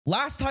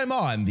Last time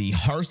on the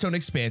Hearthstone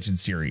expansion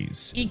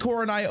series,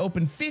 Ecor and I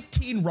opened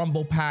 15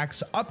 Rumble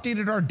packs,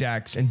 updated our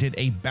decks, and did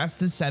a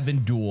best of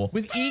 7 duel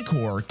with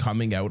Ecor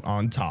coming out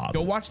on top.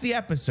 Go watch the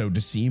episode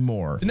to see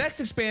more. The next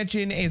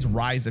expansion is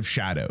Rise of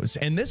Shadows,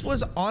 and this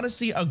was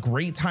honestly a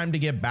great time to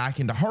get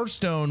back into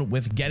Hearthstone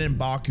with Gen and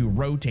Baku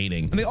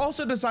rotating. And they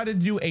also decided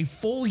to do a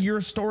full year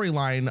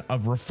storyline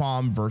of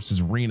RAFAAM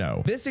versus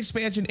Reno. This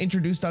expansion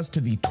introduced us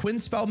to the twin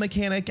spell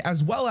mechanic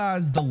as well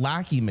as the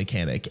lackey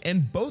mechanic,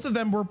 and both of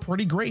them were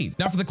pretty great.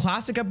 Now for the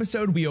classic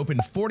episode, we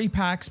opened 40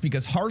 packs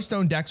because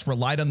Hearthstone decks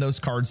relied on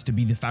those cards to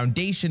be the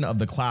foundation of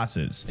the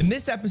classes. In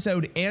this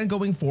episode and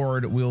going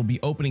forward, we will be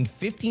opening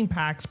 15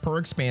 packs per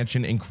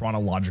expansion in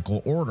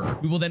chronological order.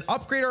 We will then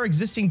upgrade our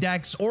existing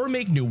decks or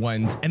make new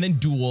ones and then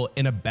duel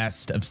in a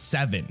best of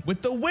 7,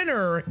 with the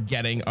winner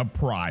getting a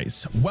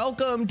prize.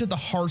 Welcome to the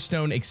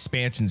Hearthstone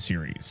expansion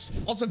series.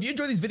 Also, if you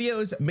enjoy these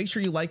videos, make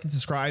sure you like and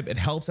subscribe. It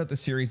helps out the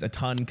series a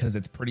ton because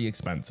it's pretty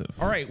expensive.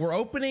 All right, we're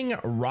opening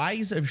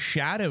Rise of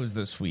Shadows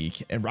this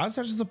week, and Rise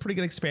of Shadows is a pretty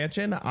good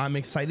expansion. I'm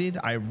excited.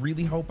 I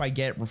really hope I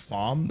get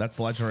RAFAAM. That's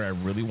the legendary I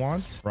really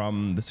want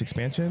from this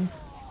expansion.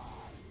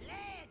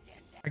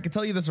 I can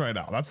tell you this right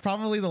now. That's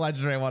probably the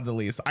legendary I wanted the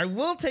least. I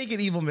will take an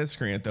evil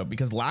miscreant though,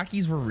 because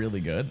lackeys were really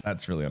good.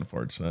 That's really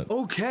unfortunate.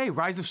 Okay,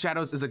 Rise of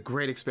Shadows is a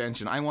great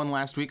expansion. I won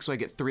last week, so I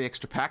get 3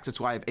 extra packs. That's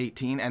why I have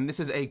 18. And this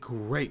is a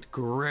great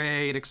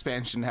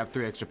expansion to have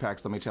 3 extra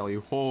packs, let me tell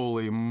you.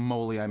 Holy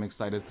moly, I'm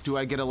excited. Do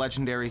I get a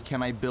legendary?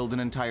 Can I build an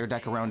entire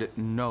deck around it?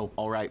 No.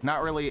 All right,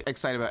 not really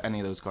excited about any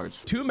of those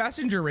cards. 2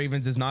 messenger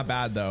ravens is not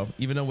bad though,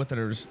 even though with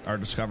our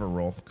discover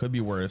roll could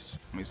be worse.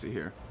 Let me see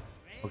here.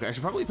 Okay, I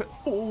should probably put,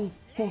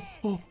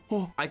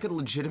 I could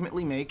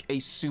legitimately make a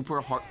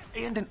super hard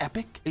and an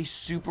epic, a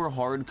super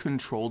hard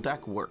control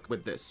deck work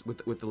with this, with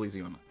the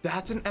Lysiana.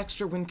 That's an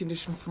extra win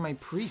condition for my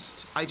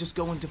priest. I just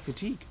go into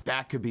fatigue.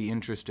 That could be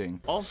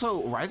interesting.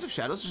 Also, Rise of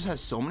Shadows just has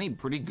so many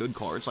pretty good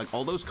cards. Like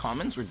all those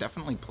commons are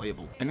definitely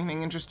playable.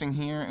 Anything interesting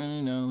here?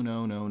 No.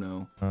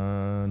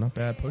 Not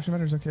bad. Potion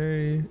Vendor's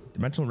okay.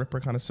 Dimensional Ripper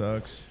kind of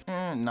sucks.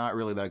 Not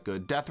really that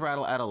good. Death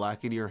Rattle, add a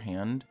lackey to your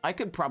hand. I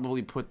could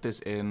probably put this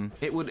in.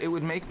 It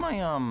would make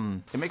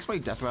my it makes my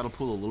Death Rattle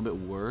pool a little bit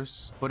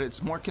worse, but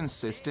it's more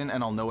consistent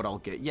and I'll know what I'll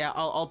get. Yeah,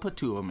 I'll put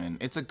 2 of them in.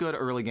 It's a good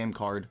early game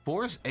card.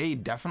 Force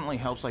Aid definitely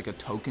helps like a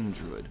token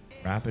druid.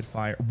 Rapid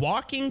Fire,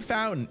 Walking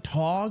Fountain,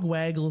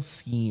 Togwaggle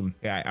Scheme.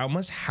 Yeah, I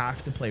almost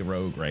have to play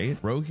Rogue, right?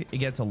 Rogue, it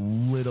gets a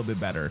little bit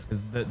better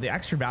because the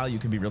extra value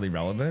could be really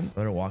relevant.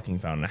 Another Walking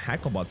Fountain. A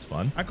Hacklebot's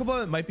fun.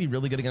 Hacklebot might be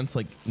really good against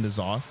like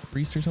N'Zoth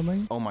Priest or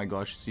something. Oh my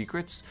gosh,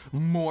 secrets?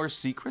 More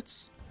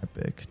secrets?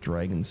 Epic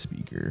Dragon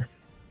Speaker.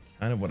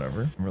 Kind of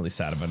whatever. I'm really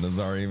sad about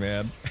Nazari,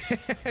 man.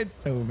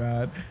 It's so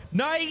bad.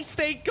 Nice,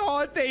 thank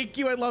God, thank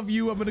you. I love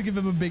you. I'm gonna give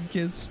him a big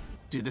kiss.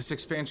 Dude, this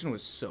expansion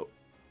was so...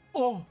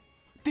 Oh,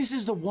 this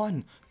is the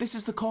one. This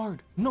is the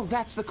card. No,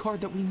 that's the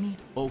card that we need.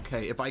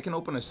 Okay, if I can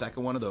open a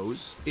second one of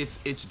those, it's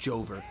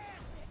Jover.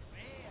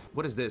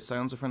 What is this?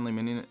 Silence a friendly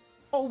minion.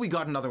 Oh, we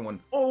got another one.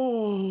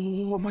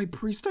 Oh, my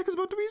priest deck is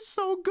about to be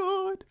so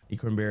good.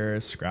 Equine Bear,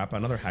 scrap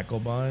another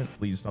Hecklebot.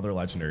 Please, another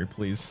legendary,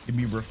 please. Give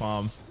me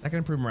RAFAAM. That can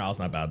improve morale's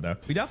not bad though.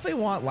 We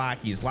definitely want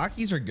lackeys.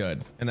 Lackeys are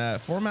good. In a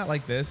format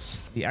like this,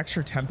 the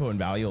extra tempo and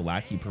value a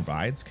lackey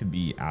provides could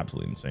be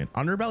absolutely insane.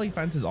 Underbelly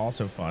Fence is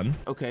also fun.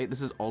 Okay, this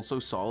is also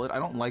solid. I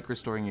don't like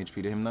restoring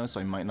HP to him though, so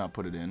I might not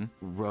put it in.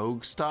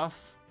 Rogue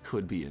stuff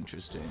could be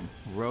interesting.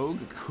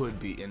 Rogue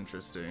could be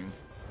interesting.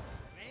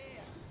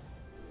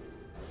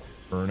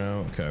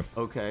 Inferno, okay.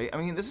 Okay, I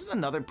mean, this is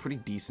another pretty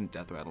decent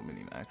Death Rattle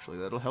minion, actually.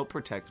 That'll help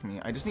protect me.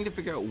 I just need to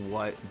figure out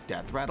what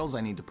Death Rattles I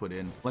need to put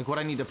in. Like, what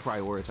I need to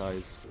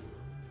prioritize.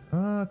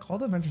 Call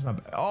to Adventure's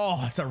not bad.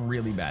 Oh, it's a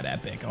really bad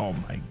epic. Oh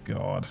my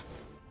God.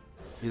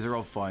 These are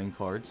all fine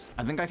cards.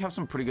 I think I have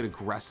some pretty good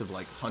aggressive,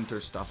 like,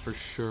 hunter stuff for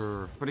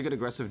sure. Pretty good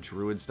aggressive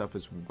druid stuff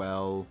as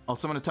well. I'll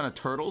summon a ton of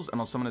turtles,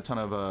 and I'll summon a ton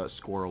of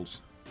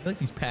squirrels. I feel like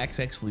these packs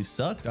actually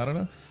sucked. I don't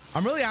know.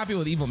 I'm really happy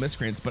with Evil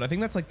Miscreants, but I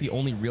think that's like the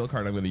only real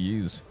card I'm going to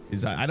use.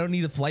 Is I don't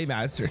need a Flight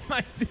Master in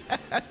my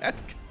deck.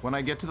 When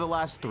I get to the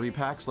last 3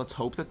 packs, let's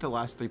hope that the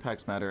last 3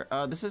 packs matter.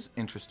 This is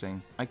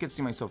interesting. I could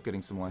see myself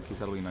getting some lackeys.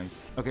 That'll be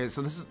nice. Okay,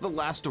 so this is the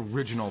last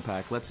original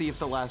pack. Let's see if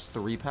the last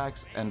 3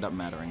 packs end up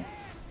mattering.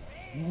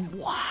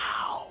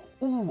 Wow.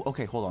 Ooh,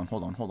 okay, hold on.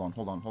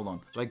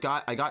 So I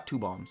got 2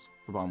 bombs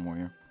for Bomb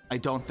Warrior. I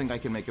don't think I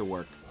can make it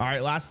work. All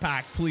right, last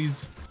pack,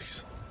 please.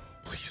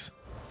 Please.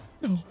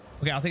 No.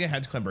 Okay, I'll take a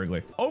Hedge Climb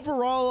Burglary.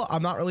 Overall,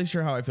 I'm not really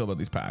sure how I feel about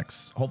these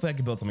packs. Hopefully I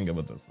can build something good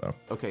with this though.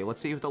 Okay,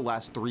 let's see if the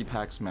last 3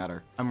 packs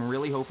matter. I'm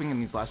really hoping in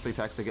these last 3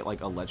 packs I get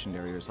like a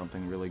legendary or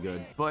something really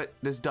good. But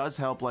this does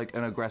help like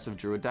an aggressive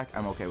druid deck.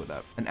 I'm okay with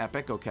that. An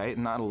epic, okay.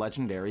 Not a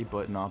legendary,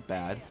 but not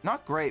bad.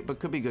 Not great, but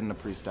could be good in a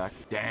priest deck.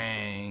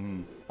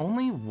 Dang.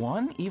 Only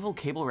 1 evil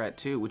Cable Rat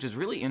too, which is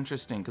really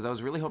interesting because I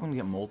was really hoping to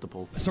get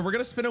multiple. So we're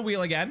gonna spin a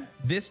wheel again.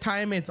 This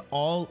time it's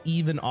all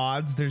even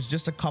odds. There's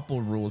just a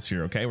couple rules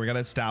here, okay? We're gonna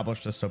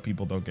establish this so people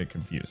people don't get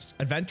confused.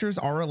 Adventures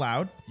are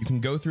allowed. You can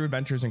go through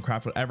adventures and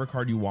craft whatever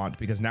card you want,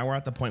 because now we're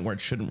at the point where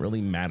it shouldn't really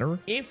matter.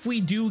 If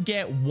we do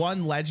get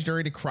one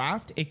legendary to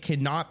craft, it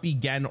cannot be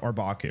Gen or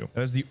Baku.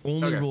 That is the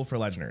only rule for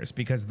legendaries,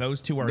 because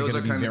those two are going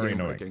to be very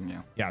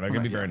annoying. Yeah, they're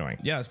going to be very annoying.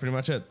 Yeah, that's pretty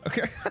much it.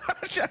 Okay.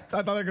 I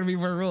thought there were going to be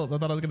more rules. I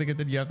thought I was going to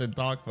continue to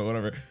talk, but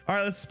whatever. All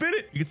right, let's spin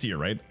it. You can see it,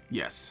 right?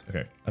 Yes.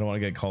 Okay. I don't want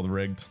to get called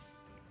rigged.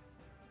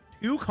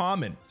 2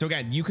 common. So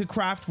again, you could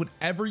craft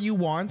whatever you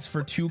want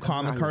for 2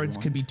 common cards.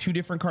 Could be 2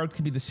 different cards,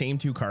 could be the same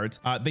 2 cards.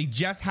 They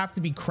just have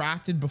to be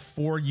crafted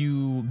before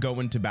you go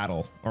into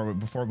battle or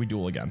before we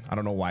duel again. I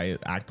don't know why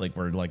it act like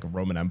we're like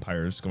Roman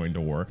Empires going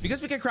to war.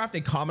 Because we can craft a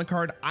common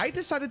card, I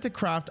decided to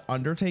craft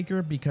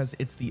Undertaker because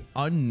it's the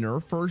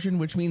unnerfed version,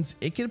 which means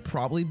it could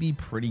probably be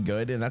pretty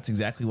good. And that's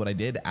exactly what I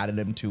did. Added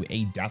him to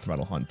a Death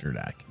Rattle Hunter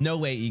deck. No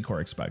way Ecor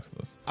expects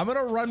this. I'm going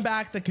to run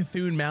back the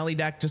Cthulhu Mali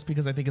deck just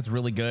because I think it's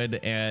really good.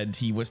 And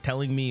he was telling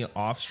me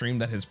off stream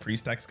that his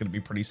priest deck is going to be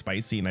pretty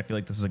spicy, and I feel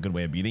like this is a good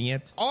way of beating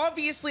it.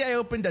 Obviously, I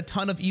opened a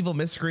ton of evil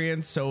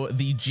miscreants, so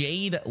the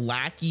Jade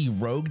Lackey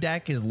Rogue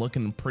deck is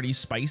looking pretty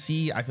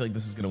spicy. I feel like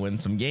this is going to win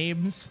some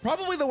games.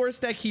 Probably the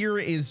worst deck here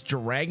is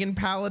Dragon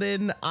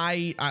Paladin.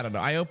 I don't know.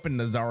 I opened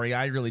Nazari.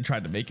 I really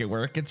tried to make it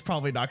work. It's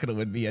probably not going to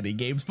win me any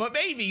games, but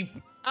maybe.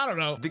 I don't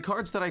know. The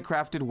cards that I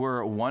crafted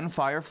were 1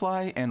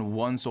 Firefly and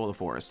 1 Soul of the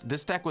Forest.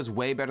 This deck was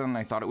way better than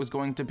I thought it was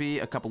going to be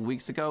a couple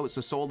weeks ago. So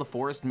Soul of the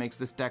Forest makes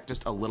this deck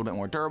just a little bit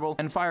more durable.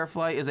 And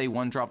Firefly is a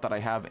 1-drop that I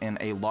have in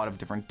a lot of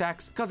different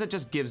decks because it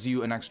just gives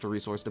you an extra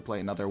resource to play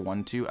another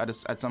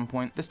 1/2 at some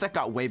point. This deck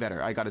got way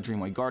better. I got a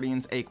Dreamway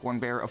Guardians, Acorn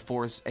Bear, a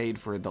Forest Aid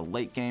for the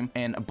late game,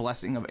 and a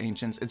Blessing of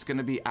Ancients. It's going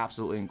to be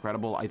absolutely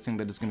incredible. I think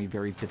that it's going to be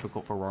very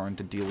difficult for Rarran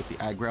to deal with the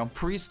aggro.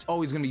 Priest,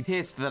 always going to be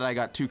pissed that I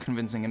got 2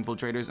 convincing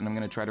infiltrators, and I'm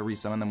going to try to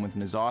resummon them with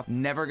N'Zoth.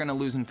 Never gonna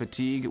lose in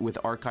fatigue with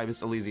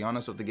Archivist Elysiana,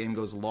 so if the game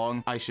goes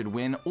long, I should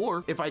win.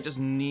 Or if I just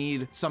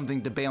need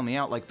something to bail me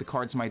out, like the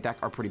cards in my deck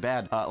are pretty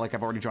bad, like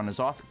I've already drawn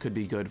N'Zoth, could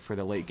be good for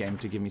the late game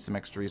to give me some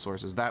extra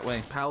resources that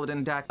way.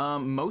 Paladin deck,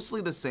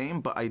 mostly the same,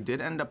 but I did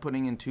end up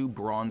putting in 2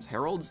 Bronze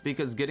Heralds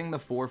because getting the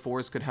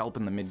 4/4s could help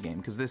in the mid game,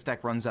 because this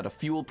deck runs out of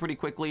fuel pretty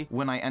quickly.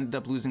 When I ended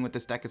up losing with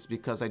this deck, it's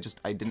because I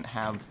didn't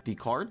have the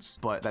cards,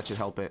 but that should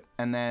help it.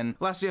 And then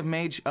last we have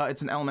Mage.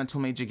 It's an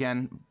Elemental Mage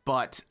again,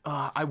 but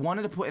I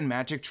wanted to put in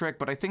Magic Trick,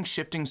 but I think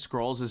Shifting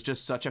Scrolls is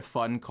just such a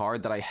fun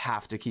card that I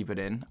have to keep it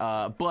in.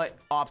 But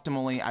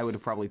optimally, I would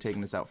have probably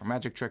taken this out for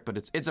Magic Trick,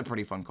 but it's a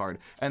pretty fun card.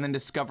 And then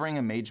discovering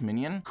a Mage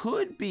Minion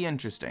could be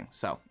interesting.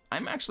 So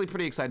I'm actually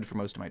pretty excited for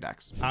most of my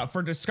decks.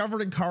 For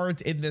discovering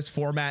cards in this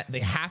format, they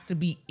have to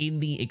be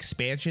in the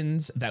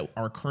expansions that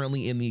are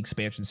currently in the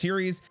expansion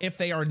series. If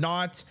they are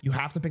not, you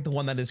have to pick the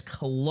one that is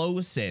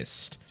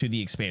closest to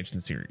the expansion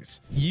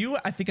series. You,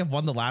 I think, have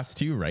won the last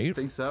 2, right? I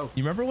think so.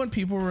 You remember when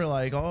people were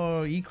like,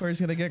 oh, Ecor is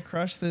going to get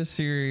crushed this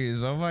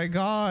series. Oh my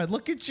God,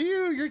 look at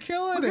you. You're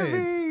killing it. Look at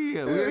me.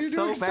 We are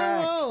so back. So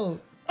well.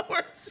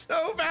 We're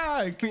so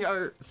back. We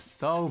are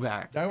so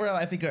back. Now we're,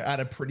 I think, at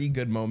a pretty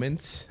good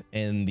moment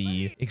in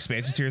the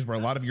expansion series where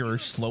a lot of your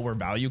slower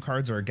value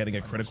cards are getting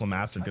a critical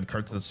mass of good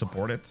cards to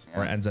support it,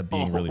 or it ends up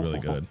being really, really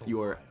good.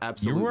 You are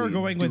absolutely You were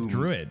going doomed. with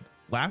Druid.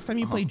 Last time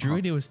you played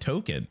Druid, it was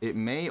Token. It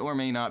may or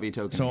may not be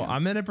Token. So again.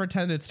 I'm going to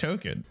pretend it's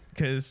Token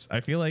because I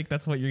feel like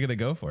that's what you're going to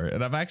go for.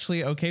 And I'm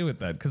actually okay with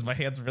that because my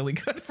hand's really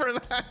good for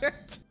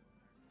that.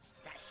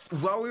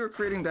 While we were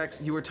creating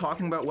decks, you were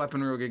talking about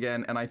Weapon Rogue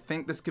again, and I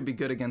think this could be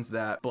good against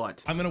that,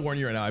 but... I'm going to warn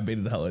you right now, I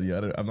baited the hell out of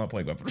you. I'm not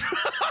playing Weapon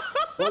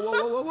Whoa,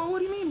 Rogue. whoa, what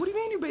do you mean? What do you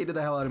mean you baited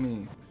the hell out of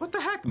me? What the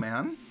heck,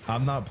 man?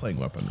 I'm not playing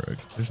Weapon Rogue.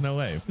 There's no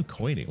way. I'm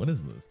coining. What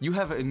is this? You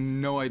have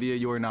no idea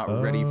you are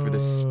not ready for the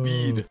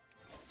speed.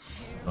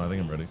 No, I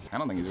think I'm ready. I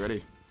don't think he's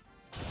ready.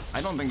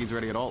 I don't think he's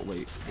ready at all.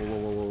 Wait.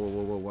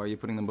 Whoa. Why are you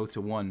putting them both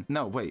to 1?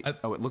 No, wait.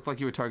 Oh, it looked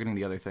like you were targeting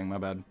the other thing. My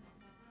bad.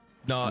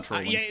 No,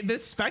 yeah, the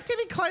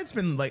spectating client's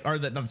been like, or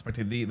not the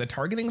spectating, the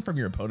targeting from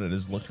your opponent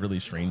has looked really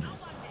strange.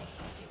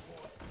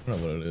 I don't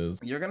know what it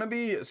is. You're gonna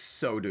be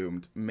so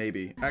doomed,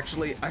 maybe.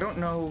 Actually, I don't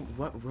know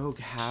what Rogue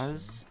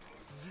has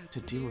to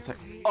deal with it.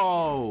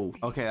 Oh,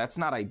 okay, that's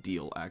not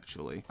ideal,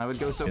 actually. I would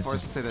go so far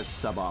as to say that's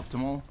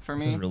suboptimal for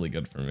me. This is really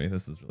good for me.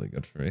 This is really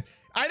good for me.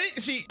 I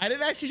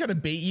didn't actually try to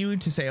bait you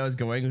to say I was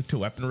going to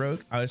Weapon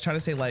Rogue. I was trying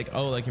to say like,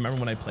 oh, like, you remember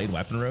when I played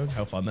Weapon Rogue?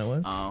 How fun that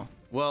was? Oh.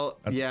 Well,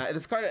 yeah,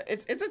 this card,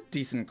 it's a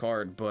decent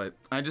card, but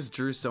I just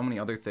drew so many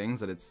other things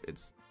that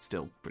it's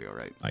still pretty all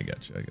right. I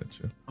got you.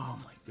 Oh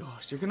my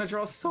gosh, you're gonna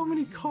draw so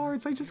many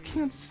cards. I just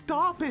can't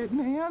stop it,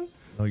 man.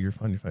 Oh, you're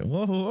fine.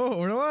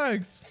 Whoa,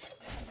 relax.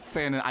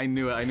 Man, I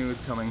knew it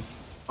was coming.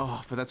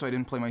 Oh, but that's why I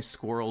didn't play my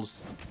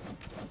squirrels.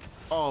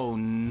 Oh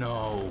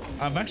no.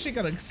 I'm actually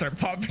gonna start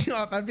popping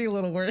off. I'd be a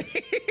little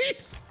worried.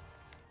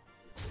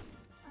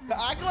 The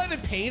Acolyte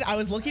of Pain, I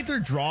was looking through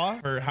draw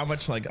for how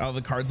much like all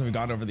the cards have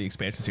gone over the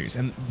expansion series,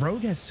 and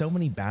Rogue has so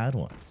many bad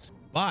ones.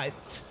 But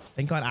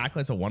thank God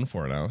Acolyte's a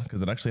 1/4 now,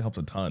 because it actually helps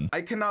a ton.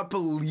 I cannot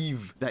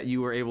believe that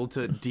you were able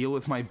to deal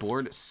with my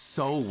board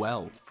so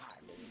well.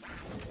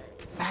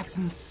 That's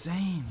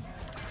insane.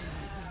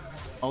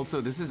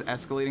 Also, this is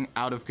escalating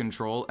out of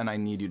control, and I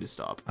need you to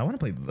stop. I want to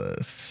play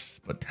this,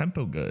 but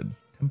tempo good.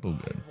 Tempo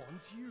good.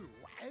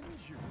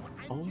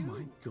 Oh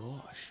my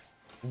gosh.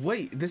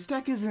 Wait, this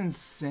deck is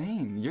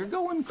insane. You're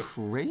going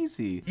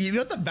crazy. You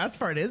know what the best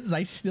part is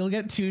I still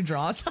get 2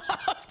 draws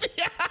off the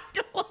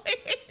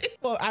Acolyte.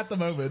 Well, at the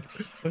moment,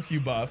 unless you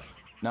buff.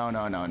 No.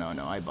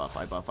 I buff.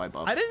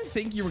 I didn't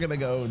think you were gonna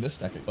go this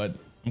deck, but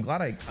I'm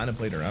glad I kind of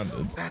played around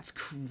it. That's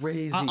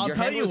crazy. I'll Your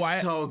tell hand you was why.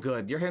 so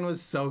good. Your hand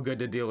was so good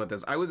to deal with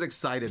this. I was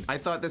excited. I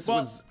thought this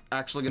was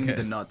actually gonna be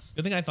the nuts.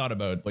 Good thing I thought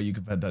about what you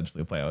could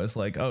potentially play. I was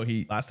like, oh,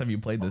 last time you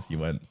played this, you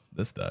went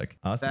this deck.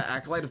 Awesome. That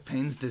Acolyte of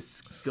Pain's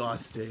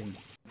disgusting.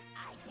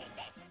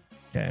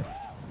 Okay.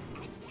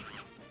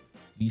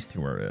 These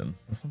 2 are in.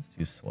 This one's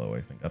too slow,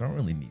 I think. I don't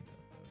really need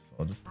that. So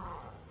I'll just...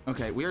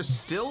 Okay, we are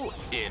still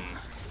in.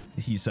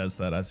 He says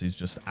that as he's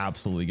just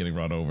absolutely getting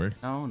run over.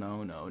 No.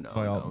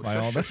 By all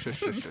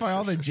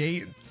the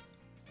Jades.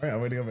 All right,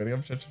 I'm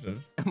waiting. Shush.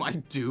 Am I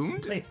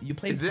doomed? You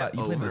played Is it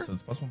over? this, so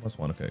it's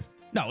 +1/+1, okay.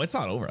 No, it's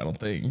not over, I don't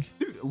think.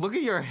 Dude, look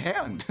at your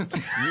hand. And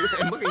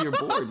look at your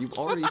board. You've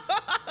already...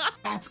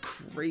 That's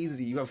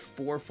crazy. You have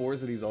 4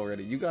 4s of these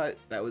already.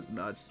 That was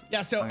nuts.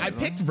 Yeah, so I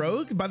picked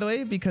Rogue, by the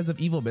way, because of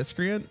Evil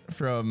Miscreant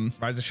from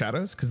Rise of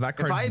Shadows, because that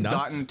card's nuts. If I had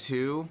gotten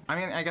 2, I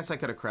mean, I guess I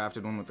could have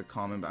crafted one with the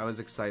common, but I was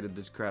excited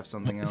to craft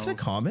something else. Is it a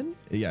common?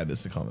 Yeah, it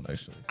is a common,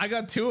 actually. I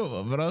got 2 of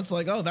them, but I was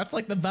like, oh, that's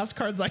like the best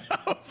cards I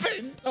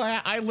opened. So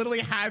I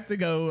literally had to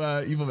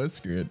go Evil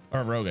Miscreant.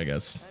 Or Rogue, I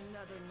guess.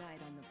 Another night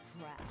on the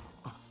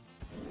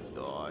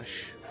prowl.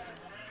 Gosh.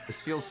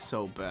 This feels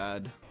so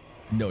bad.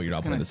 No, you're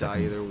not playing the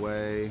second. It's gonna die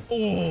either way.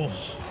 Oh,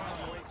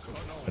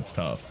 that's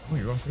tough. Oh,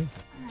 you're going free.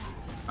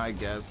 I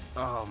guess.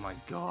 Oh my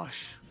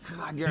gosh.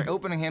 God, your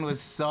opening hand was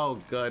so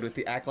good with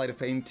the Acolyte of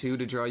Pain 2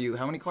 to draw you.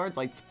 How many cards?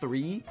 Like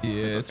 3? Yeah,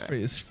 it's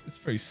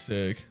pretty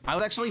sick. I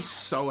was actually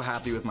so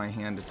happy with my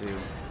hand too.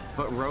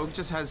 But Rogue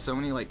just has so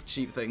many like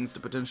cheap things to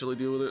potentially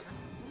deal with it.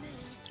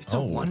 It's a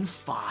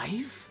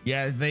 1/5?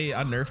 Yeah, they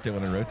unnerfed it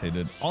when it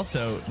rotated.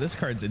 Also, this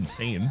card's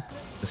insane.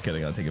 Just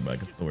kidding, I'll take it back.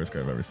 It's the worst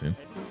card I've ever seen.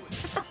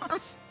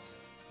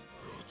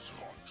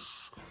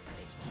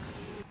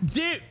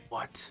 Dude!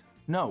 What?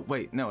 No,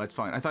 wait, no, it's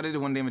fine. I thought it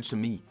did 1 damage to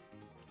me.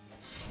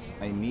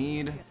 I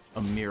need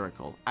a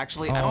miracle.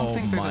 Actually, I don't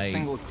think there's a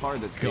single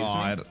card that saves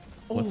me.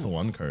 What's the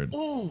one card?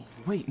 Oh,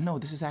 wait, no,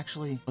 this is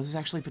actually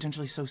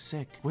potentially so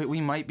sick. Wait, we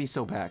might be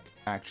so back,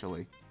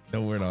 actually.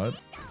 No, we're not.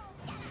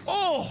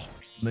 Oh!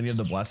 And then you have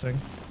the blessing.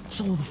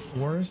 Soul of the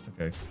Forest?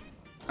 Okay.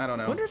 I don't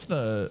know. I wonder if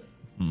the...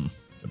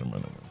 Never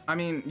mind. I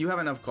mean, you have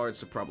enough cards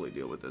to probably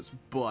deal with this,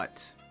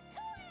 but...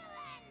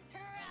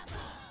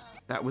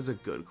 That was a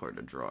good card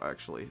to draw,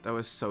 actually. That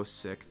was so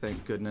sick,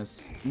 thank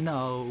goodness.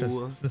 No.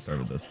 Just start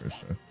with this first,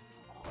 bro.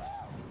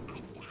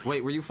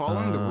 Wait, were you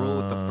following the rule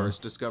with the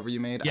first discovery you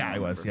made? Yeah, I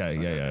was. Yeah,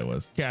 I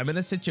was. Okay, I'm in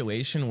a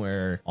situation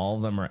where all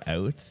of them are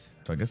out.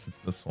 So I guess it's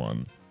this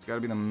one. It's got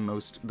to be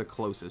the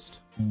closest.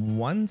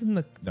 One's in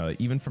the... No,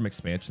 even from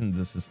expansion,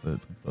 this is the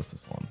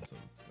closest one. So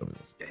it's gotta be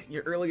this. Dang,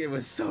 your early game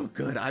was so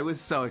good. I was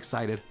so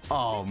excited.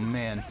 Oh,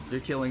 man.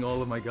 You're killing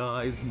all of my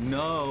guys.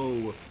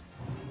 No.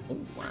 Oh,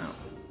 wow.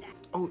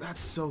 Oh,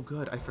 that's so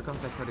good. I forgot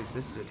that card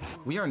existed.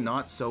 We are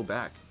not so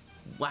back.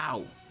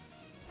 Wow.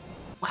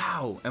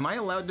 Wow. Am I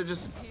allowed to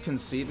just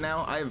concede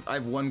now? I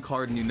have 1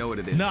 card and you know what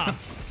it is. Nah.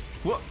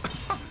 What?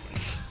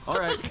 All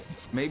right.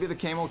 Maybe the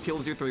camel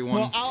kills your 3/1.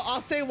 Well,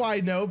 I'll say why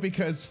no,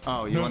 because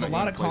there was a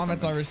lot of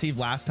comments I received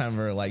last time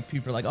where like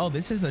people are like, oh,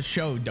 this is a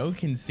show, don't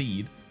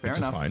concede. Fair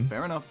enough. Fine.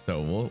 Fair enough.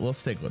 So we'll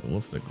stick with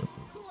it.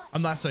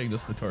 I'm not saying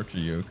just to torture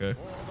you, okay?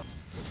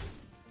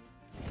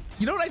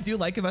 You know what I do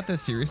like about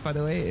this series, by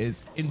the way,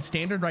 is in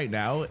standard right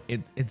now,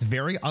 it's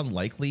very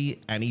unlikely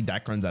any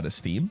deck runs out of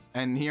steam.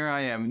 And here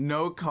I am,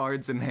 no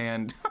cards in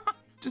hand,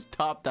 just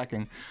top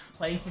decking.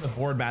 Playing for the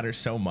board matters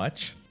so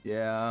much.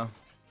 Yeah.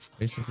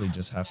 Basically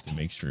just have to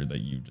make sure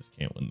that you just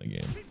can't win the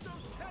game.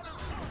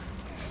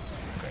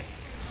 Okay.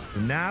 So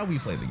now we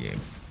play the game.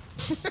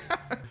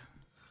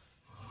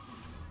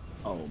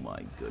 Oh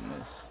my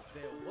goodness.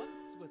 There once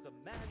was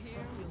a man here.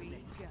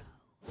 Go.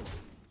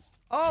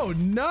 Oh,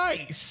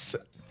 nice.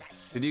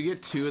 Did you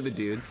get 2 of the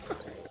dudes?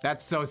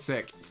 That's so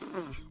sick.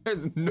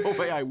 There's no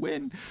way I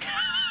win.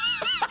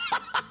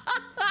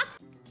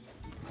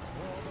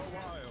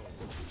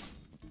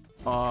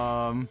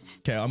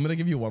 Okay, I'm gonna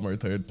give you 1 more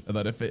turn, and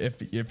then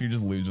if you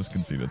just lose, just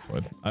concede. It's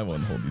fine. I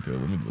won't hold you to it.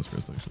 Let me do this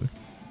first, actually.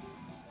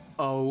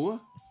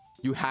 Oh,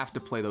 you have to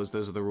play those.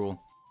 Those are the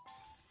rule.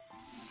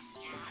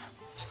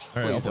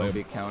 All right, Please I'll play don't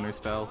be counter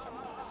spell.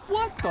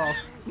 What the?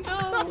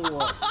 No,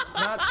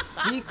 not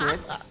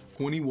secrets.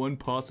 21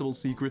 possible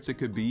secrets it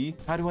could be.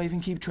 How do I even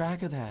keep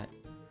track of that?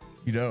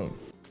 You don't.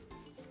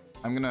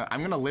 I'm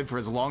gonna live for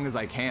as long as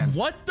I can.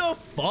 What the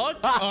fuck?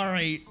 All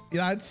right,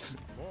 that's.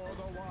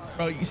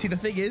 Bro, you see, the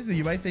thing is,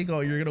 you might think, oh,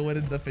 you're gonna win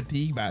in the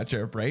fatigue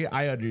matchup, right?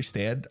 I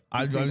understand.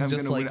 I'm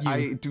just like you.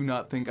 I do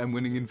not think I'm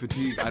winning in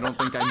fatigue. I don't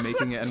think I'm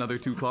making it another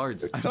 2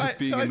 cards. I'm just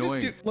being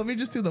annoying. Let me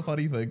just do the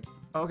funny thing.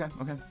 Okay.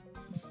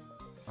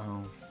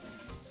 Oh.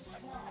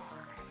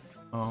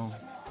 Oh.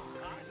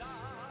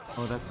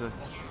 Oh, that's a.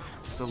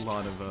 It's a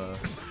lot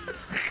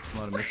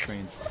of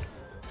miscreants.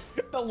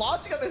 The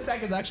logic of this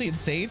deck is actually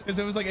insane because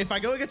it was like, if I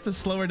go against the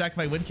slower deck,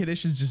 my win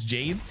condition is just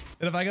Jades.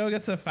 And if I go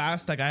against the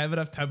fast deck, I have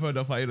enough tempo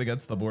to fight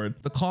against the board.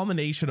 The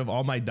culmination of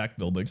all my deck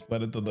building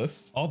went into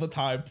this all the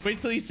time.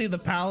 Wait till you see the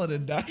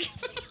Paladin deck.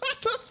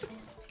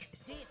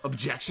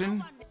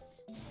 Objection?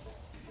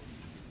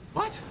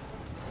 What?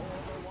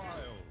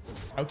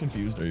 How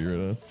confused are you right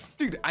now?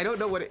 Dude, I don't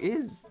know what it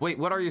is. Wait,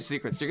 what are your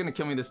secrets? You're gonna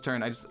kill me this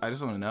turn. I just want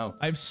to know.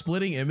 I have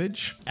Splitting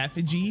Image,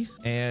 Effigy,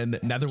 and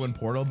Netherwind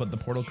Portal, but the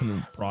portal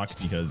couldn't proc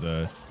because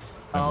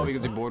oh,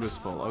 because your board was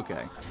full.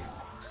 Okay.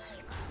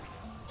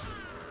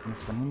 When a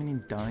friendly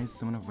minion dies,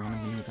 summon a random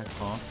minion with that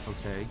cost.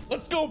 Okay.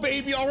 Let's go,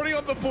 baby. Already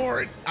on the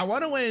board. I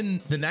want to win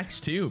the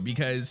next two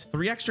because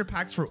 3 extra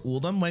packs for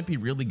Uldum might be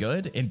really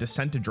good, and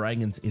Descent to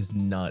Dragons is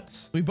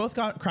nuts. We both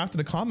got crafted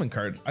a common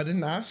card. I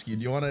didn't ask you.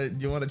 Do you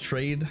want to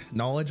trade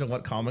knowledge on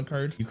what common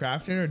card you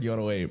crafted, or do you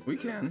want to wait? We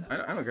can.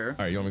 I don't care.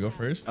 All right, you want me to go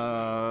first?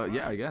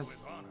 Yeah, I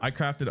guess. I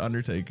crafted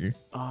Undertaker.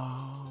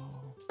 Oh.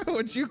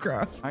 What'd you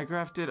craft? I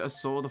crafted a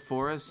Soul of the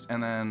Forest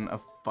and then a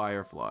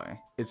Firefly.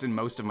 It's in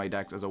most of my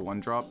decks as a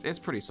 1-drop. It's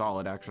pretty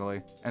solid,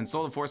 actually. And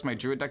Soul of the Forest, my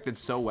Druid deck did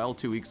so well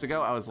 2 weeks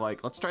ago. I was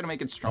like, let's try to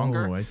make it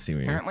stronger. Oh, I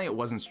see. Apparently, it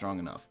wasn't strong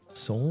enough.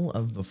 Soul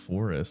of the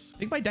Forest. I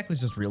think my deck was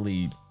just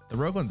really... The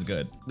Rogue one's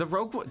good. The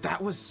Rogue one,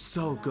 that was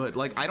so good.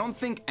 Like, I don't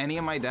think any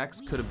of my decks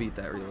could have beat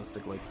that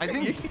realistically. I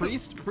think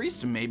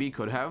Priest maybe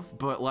could have,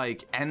 but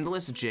like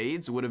Endless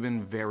Jades would have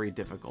been very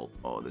difficult.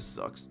 Oh, this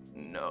sucks.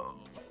 No,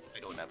 I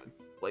don't have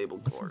a playable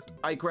card.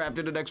 I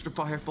crafted an extra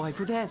Firefly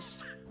for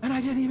this, and I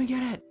didn't even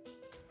get it.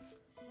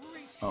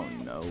 Oh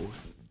no.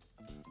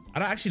 I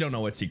actually don't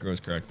know what Secret was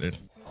corrected.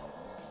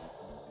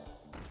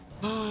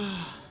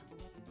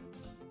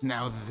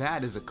 Now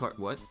that is a card.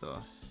 What the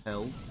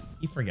hell?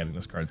 I keep forgetting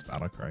this card's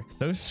battle cry.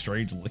 So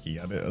strange looking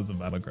at it as a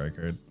battle cry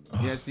card.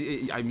 Yeah,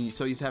 see, I mean,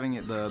 so he's having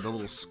it the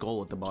little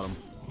skull at the bottom.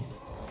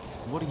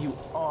 What are you?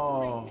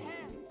 Oh,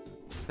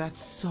 that's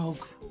so.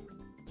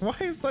 Why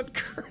is that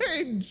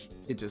cringe?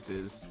 It just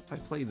is. If I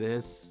play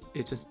this,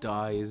 it just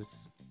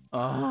dies.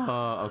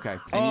 Oh, okay.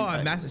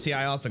 See,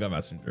 I also got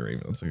Messenger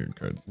Raven. That's a good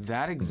card.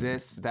 That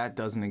exists. That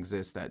doesn't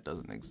exist. That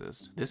doesn't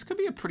exist. This could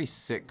be a pretty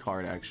sick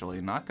card,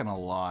 actually. Not gonna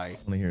lie. I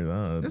want to hear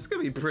that. This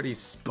could be pretty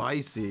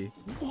spicy.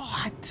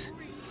 What?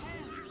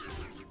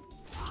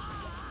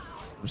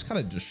 I'm just kind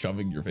of just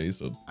shoving your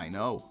face in. I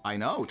know. I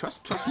know.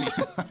 Trust me.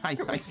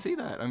 I see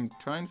that. I'm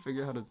trying to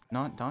figure out how to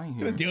not die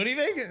here. Do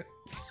anything?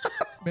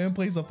 Man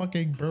plays a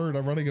fucking bird.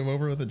 I'm running him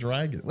over with a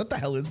dragon. What the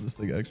hell is this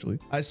thing actually?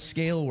 A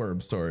scale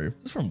worm. Sorry.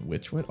 This is from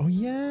Witchwood. Oh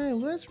yeah, it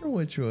was from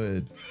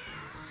Witchwood.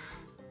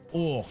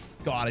 Oh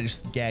god, I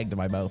just gagged in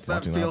my mouth.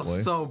 That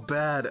feels so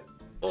bad.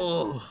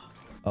 Oh.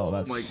 Oh,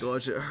 that's. Oh my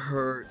gosh, it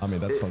hurts. I mean,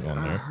 that's still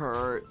going there. It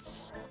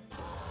hurts.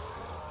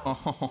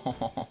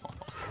 Oh.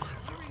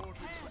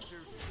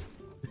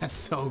 That's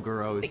so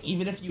gross.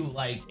 Even if you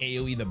like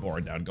AoE the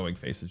board down, going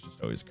face is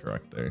just always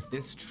correct there.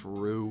 It's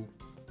true.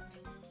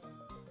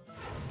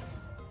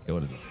 Okay,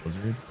 what is it?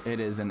 Blizzard? It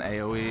is an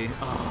AoE.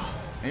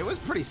 Oh, it was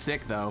pretty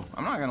sick though.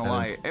 I'm not gonna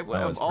lie.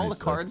 Of all the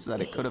cards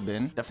that it could have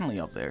been, definitely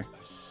up there.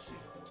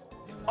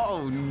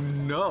 Oh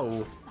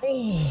no.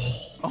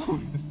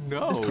 Oh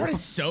no. This card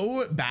is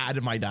so bad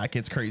in my deck.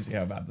 It's crazy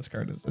how bad this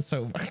card is. It's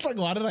so like,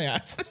 why did I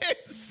add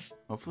this?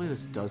 Hopefully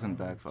this doesn't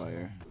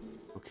backfire.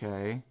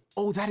 Okay.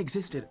 Oh, that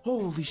existed.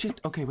 Holy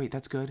shit. Okay, wait,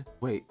 that's good.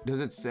 Wait,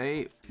 does it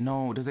say?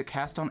 No, does it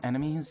cast on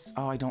enemies?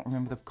 Oh, I don't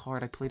remember the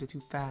card. I played it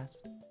too fast.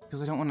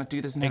 Because I don't want to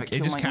do this and have it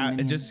kill my minion.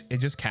 It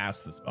just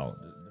casts the spell. It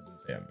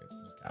doesn't say enemies.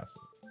 It just casts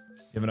it.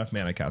 You have enough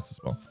mana, cast the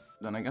spell.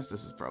 Then I guess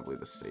this is probably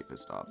the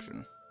safest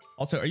option.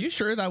 Also, are you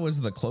sure that was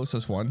the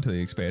closest one to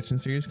the expansion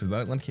series? Because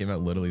that one came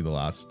out literally the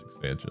last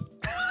expansion.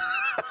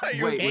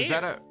 Wait,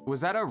 okay?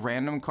 was that a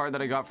random card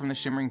that I got from the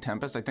Shimmering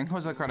Tempest? I think it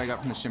was the card I got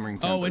from the Shimmering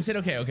Tempest. Oh, is it?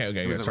 Okay.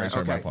 Sorry,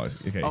 my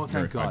apologies. Okay, oh,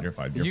 thank God. You're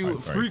fine. You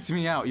freaked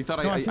me out. You thought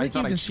I thought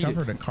you I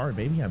discovered a card.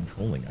 Maybe I'm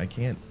trolling. I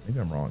can't. Maybe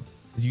I'm wrong.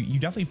 You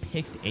definitely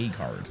picked a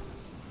card.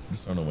 I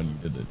just don't know when you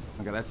did it.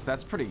 Okay,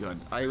 that's pretty good.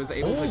 I was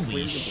able to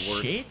clear the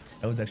board. Shit.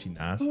 That was actually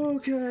nasty.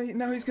 Okay,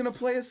 now he's gonna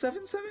play a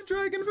 7/7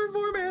 dragon for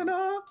 4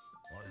 mana.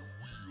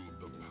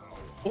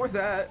 Or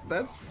that.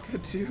 That's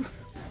good too.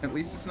 At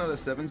least it's not a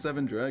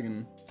 7/7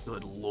 dragon.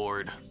 Good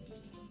lord.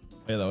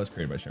 Yeah, that was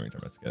created by Shimmering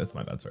Tempest. Yeah, that's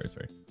my bad. Sorry.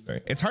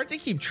 It's hard to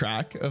keep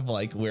track of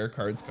like where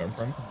cards come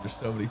from. There's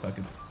so many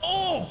fucking.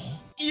 Oh,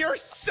 you're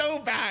so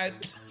bad.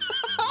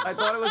 I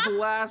thought it was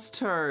last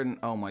turn.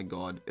 Oh my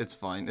god, it's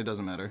fine. It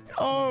doesn't matter.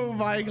 Oh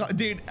my god,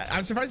 dude,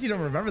 I'm surprised you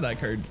don't remember that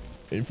card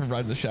from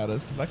Rise of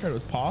Shadows because that card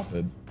was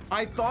popping.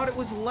 I thought it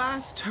was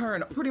last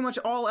turn. Pretty much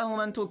all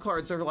elemental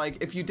cards are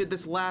like, if you did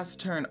this last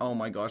turn. Oh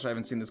my gosh, I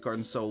haven't seen this card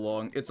in so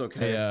long. It's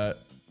okay. Yeah,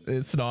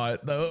 it's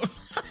not though.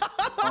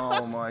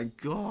 Oh my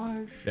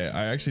god. Yeah,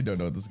 I actually don't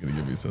know what this is gonna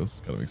give you, so it's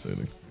kind of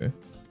exciting. Okay.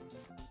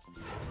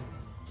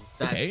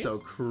 That's so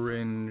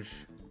cringe.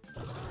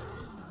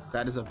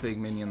 That is a big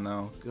minion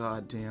though.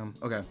 God damn.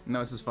 Okay, no,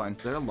 this is fine.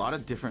 There are a lot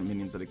of different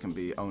minions that it can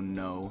be. Oh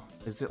no.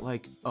 Is it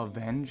like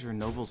Avenge or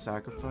Noble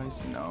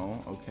Sacrifice?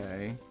 No,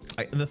 okay.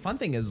 The fun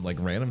thing is like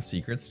random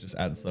secrets just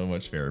add so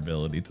much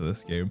variability to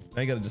this game.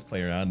 I gotta just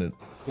play around it.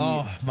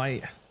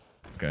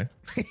 Okay.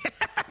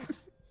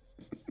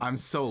 I'm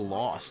so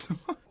lost.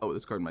 Oh,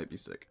 this card might be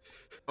sick.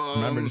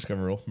 Remember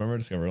Discover Rule. Remember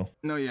Discover Rule.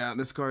 No, yeah,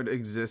 this card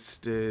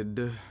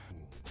existed.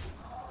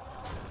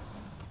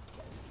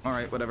 All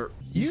right, whatever.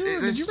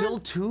 There's still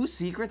 2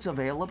 secrets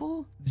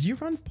available? Did you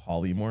run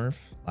Polymorph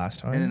last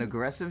time? In an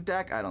aggressive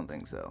deck? I don't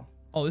think so.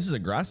 Oh, this is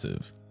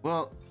aggressive.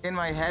 Well, in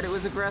my head, it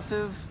was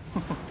aggressive.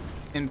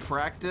 In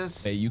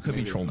practice. Hey, you could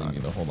be trolling me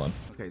though. Hold on.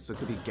 Okay, so it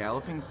could be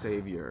Galloping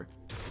Savior,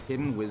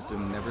 Hidden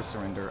Wisdom, Never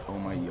Surrender, Oh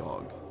My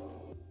Yogg.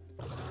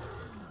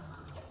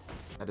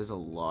 That is a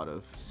lot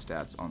of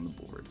stats on the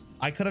board.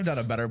 I could have done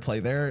a better play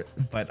there,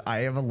 but I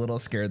am a little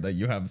scared that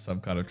you have some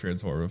kind of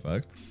transform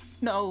effect.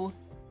 No.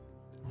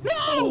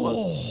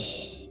 No!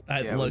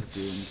 That Yeah, looks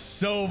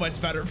so much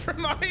better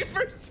from my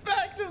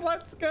perspective.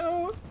 Let's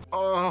go.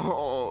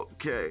 Oh,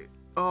 okay.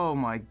 Oh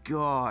my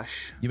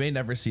gosh. You may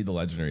never see the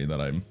legendary that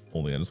I'm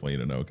holding. I just want you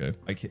to know, okay?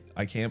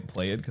 I can't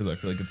play it because I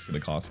feel like it's gonna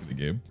cost me the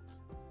game.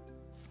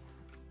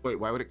 Wait,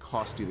 why would it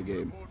cost you the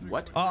game?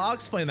 What? I'll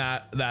explain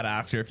that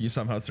after if you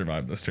somehow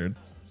survive this turn.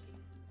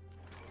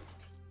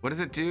 What does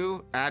it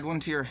do? Add 1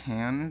 to your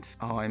hand?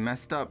 Oh, I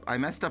messed up. I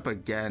messed up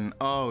again.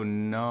 Oh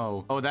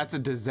no. Oh, that's a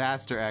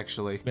disaster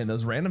actually. Man,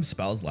 those random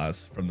spells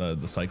last from the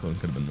cyclone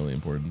could have been really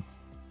important.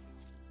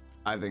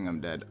 I think I'm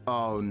dead.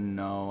 Oh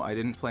no, I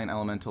didn't play an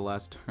elemental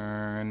last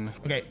turn.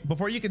 Okay,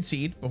 before you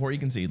concede,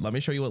 let me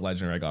show you what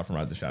legendary I got from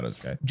Rise of Shadows,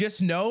 okay?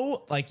 Just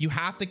know, like, you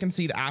have to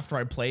concede after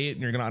I play it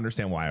and you're gonna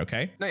understand why,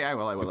 okay? No, yeah, I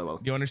will.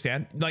 You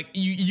understand? Like,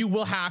 you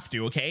will have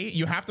to, okay?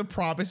 You have to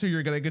promise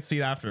you're gonna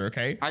concede after,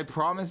 okay? I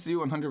promise you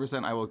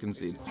 100% I will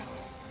concede.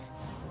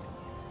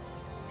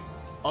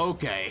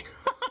 Okay.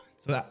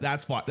 So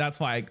that's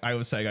why I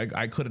was saying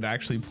I couldn't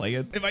actually play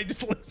it if I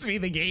just lose me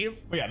the game.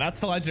 But yeah, that's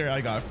the legendary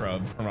I got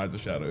from Rise of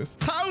Shadows.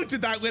 How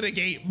did that win a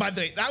game? By the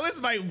way, that was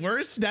my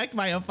worst deck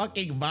by a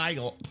fucking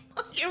mile.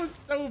 It was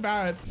so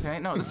bad. Okay,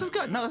 no, this is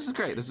good. No, this is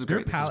great. This is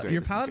great.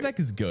 Your palette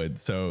deck is good,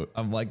 so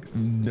I'm like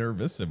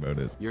nervous about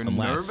it. You're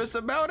nervous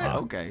about it?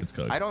 Okay. It's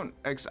good. I don't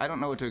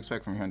know what to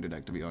expect from your hunter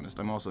deck, to be honest.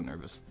 I'm also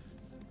nervous.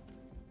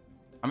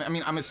 I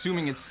mean, I'm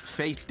assuming it's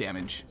face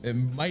damage. It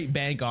might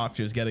bank off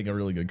just getting a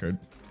really good card.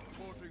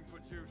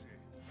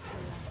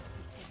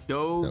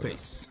 Go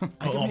face.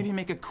 I could maybe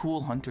make a cool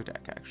hunter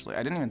deck, actually.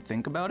 I didn't even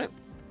think about it.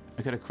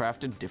 I could have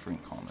crafted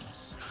different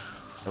commons.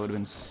 That would have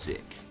been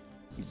sick.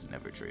 He's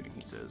never trading,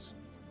 he says.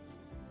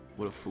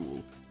 What a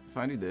fool. If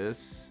I do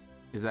this,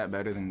 is that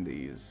better than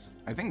these?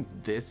 I think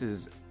this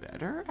is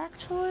better,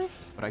 actually,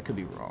 but I could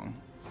be wrong.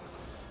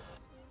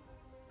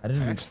 I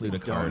didn't actually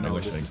include a card. don't know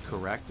if this is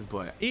correct,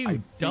 but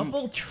Ew,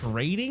 double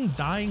trading,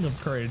 dying of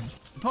courage.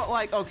 But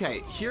like,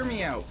 okay, hear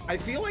me out. I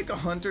feel like a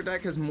hunter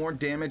deck has more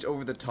damage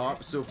over the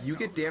top, so if you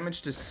get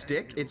damage to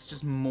stick, it's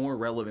just more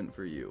relevant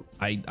for you.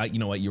 You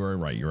know what? You are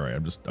right. You're right.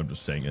 I'm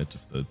just saying it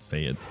just to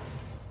say it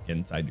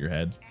inside your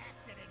head.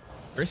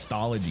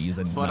 Christology is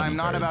a But I'm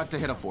not about to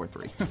hit a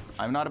 4-3.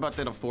 I'm not about to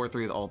hit a 4-3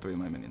 with all 3 of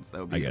my minions. That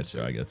would be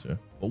absurd. I get you.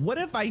 But what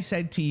if I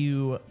said to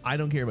you, I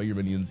don't care about your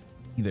minions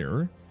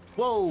either?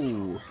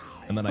 Whoa.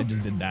 And then I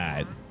just did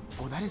that.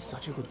 Oh, that is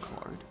such a good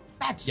card.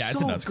 That's yeah, so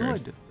it's a nuts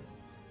good. Card.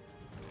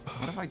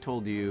 What if I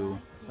told you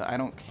that I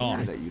don't care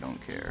that you don't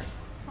care?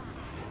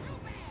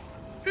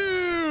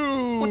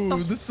 Ew!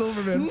 What the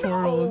Silverman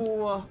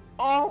portals.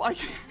 Oh,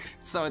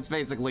 so it's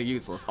basically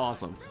useless.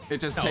 Awesome.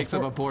 It just takes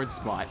up a board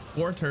spot.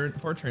 Four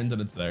turns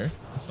and it's there.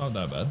 It's not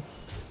that bad.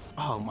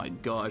 Oh my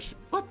gosh.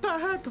 What the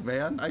heck,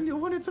 man? I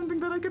wanted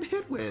something that I could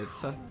hit with.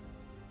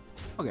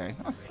 Okay,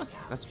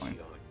 that's fine.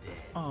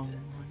 Oh my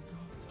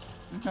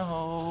god.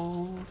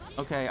 No.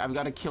 Okay, I've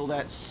got to kill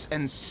that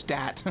and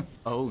stat.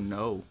 Oh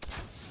no.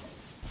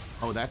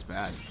 Oh, that's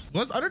bad.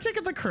 Was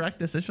Undertaking the correct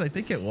decision? I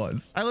think it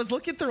was. I was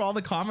looking through all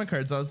the common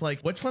cards. I was like,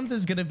 which ones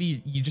is gonna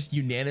be just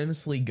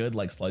unanimously good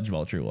like Sludge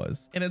Vulture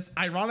was? And it's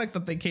ironic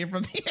that they came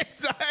from the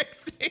exact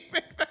same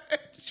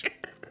adventure.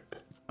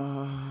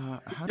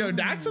 Yo,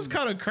 Dax is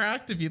kind of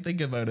cracked if you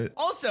think about it.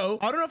 Also,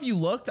 I don't know if you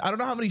looked. I don't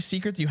know how many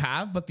secrets you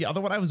have, but the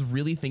other one I was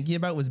really thinking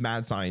about was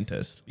Mad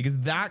Scientist, because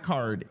that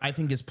card I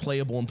think is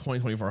playable in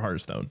 2024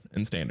 Hearthstone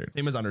in Standard.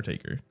 Same as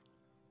Undertaker.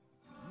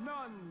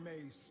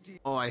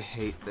 Oh, I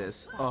hate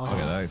this. Oh.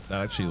 Okay,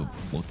 that actually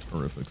looked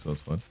horrific, so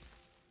that's fun.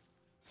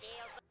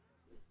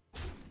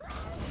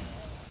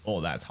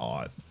 Oh, that's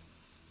hot.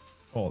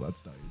 Oh,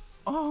 that's nice.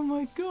 Oh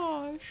my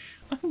gosh,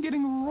 I'm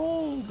getting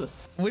rolled.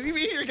 What do you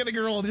mean you're getting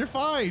rolled? You're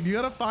fine. You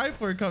got a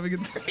 5-4 coming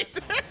in 3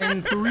 turns.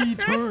 In 3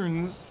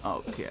 turns.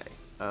 Okay.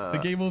 The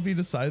game will be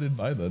decided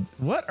by then.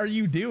 What are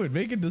you doing?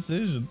 Make a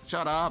decision.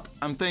 Shut up.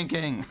 I'm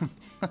thinking.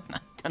 I'm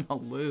not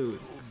gonna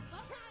lose.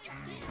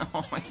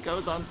 Oh, it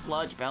goes on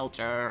Sludge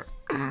Belcher.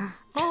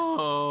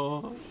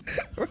 Oh.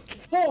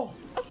 Oh.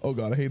 Oh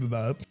god, I hated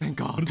that. Thank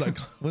God. What is that?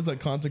 What's that,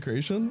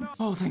 consecration?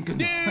 Oh, thank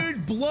goodness.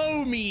 Dude,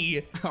 blow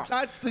me.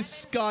 That's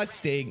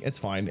disgusting. It's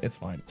fine. It's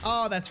fine.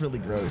 Oh, that's really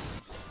gross.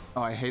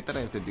 Oh, I hate that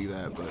I have to do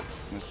that, but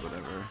it's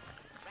whatever.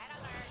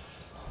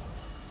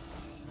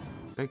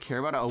 Do I care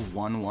about a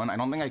 1/1? I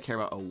don't think I care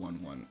about a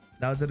 1/1.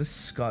 That was a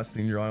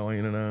disgusting draw, I want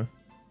you to know.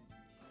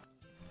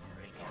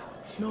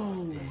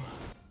 No.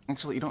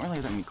 Actually, you don't really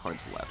have that many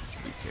cards left,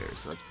 to be fair,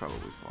 so that's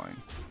probably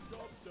fine.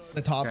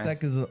 The top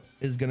deck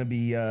is gonna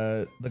be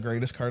the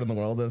greatest card in the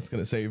world. That's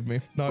gonna save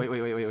me. No,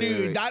 Wait.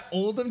 Dude, that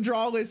Oldham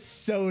draw was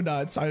so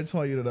nuts. I just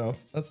want you to know.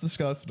 That's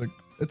disgusting.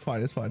 It's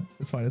fine.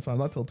 I'm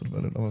not tilted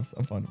about it.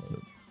 I'm fine about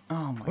it.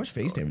 Oh my How much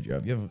face damage do you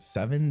have? You have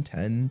 7,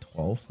 10,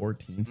 12,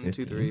 14, 15. 1,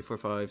 2, 3, 4,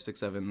 5, 6,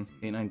 7,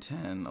 8, 9,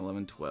 10,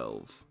 11,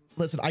 12.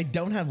 Listen, I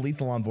don't have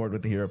lethal on board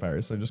with the hero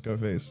powers, so just go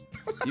face.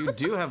 You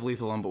do have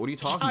lethal on, but what are you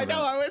talking I about?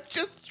 know, I was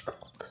just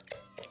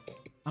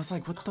I was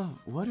like,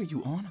 what are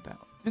you on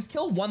about? Just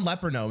kill one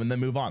leper gnome and then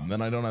move on.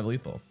 Then I don't have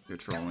lethal. You're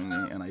trolling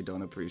me and I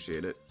don't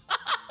appreciate it.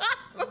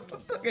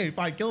 Okay,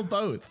 fine, kill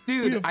both.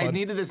 Dude, I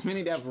needed this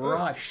mini to have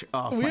rush.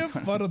 Oh, we have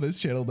fun on this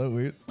channel, don't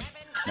we?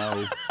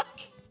 No.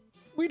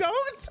 We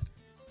don't?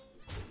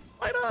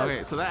 Why not?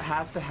 Okay, so that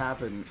has to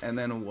happen, and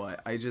then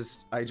what? I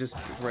just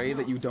pray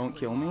that you don't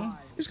kill me.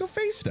 Just go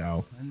face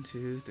now. 1,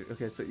 2, 3.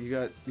 Okay, so you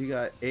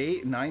got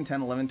 8, 9,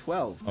 10, 11,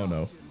 12. Oh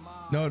no.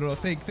 No,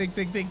 think.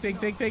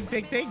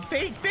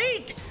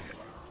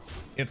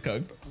 It's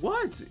cooked.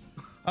 What?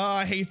 Oh,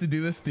 I hate to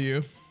do this to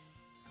you.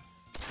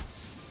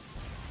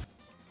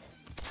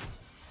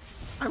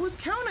 I was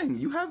counting.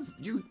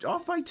 You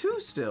off by 2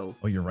 still.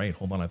 Oh, you're right.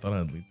 Hold on. I thought I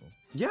had lethal.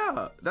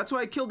 Yeah, that's why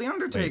I killed the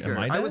Undertaker. Wait,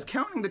 am I I dead? was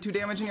counting the 2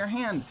 damage in your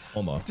hand.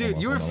 Hold on. Dude,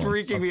 you were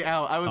freaking me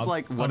out. I was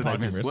like, what did I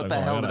miss? What the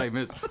hell did I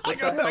miss? What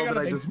the hell did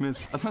I just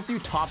miss? Unless you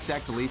top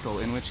decked lethal,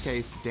 in which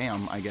case,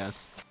 damn, I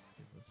guess.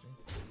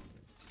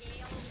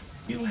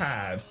 You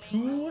have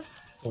 2,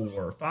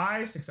 4,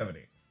 5, 6, 7,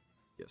 8.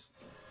 Yes.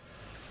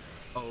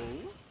 Oh.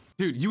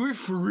 Dude, you were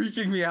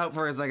freaking me out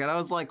for a second. I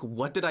was like,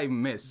 what did I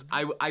miss?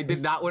 I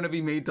did not want to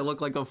be made to look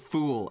like a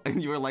fool.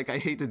 And you were like, I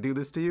hate to do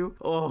this to you.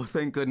 Oh,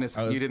 thank goodness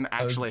you didn't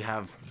actually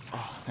have.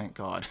 Oh, thank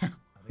God. I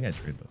think I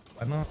trade this.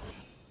 I'm not.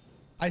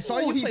 I saw Oh,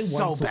 you play he's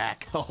one. so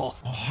back. Oh.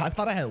 I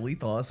thought I had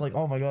lethal. I was like,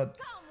 oh my God.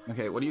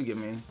 Okay, what do you give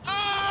me?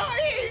 Oh, I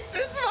hate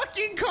this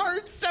fucking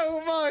card so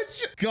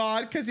much.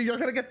 God, because you're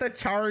going to get the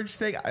charge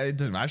thing. It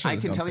doesn't matter. I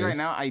can tell you right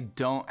now, I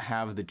don't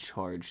have the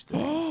charge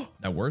thing.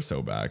 Now we're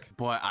so back.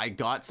 But I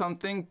got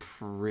something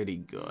pretty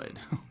good.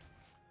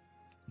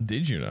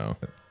 Did you know?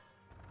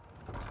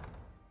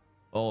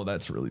 Oh,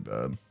 that's really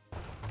bad.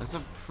 That's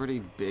a pretty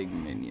big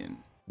minion.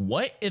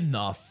 What in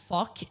the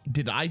fuck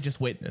did I just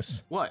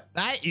witness? What?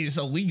 That is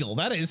illegal.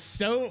 That is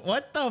so,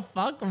 what the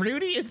fuck?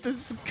 Rudy is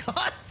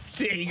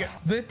disgusting.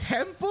 The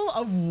Temple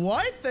of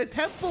what? The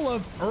Temple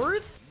of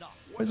Earth?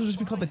 Why does it just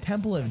be called the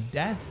Temple of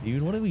Death,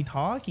 dude? What are we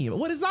talking about?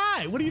 What is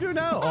that? What do you do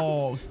now?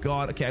 Oh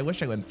God. Okay, I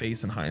wish I went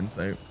face in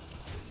hindsight.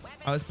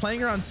 I was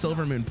playing around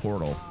Silver Moon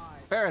Portal.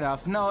 Fair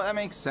enough. No, that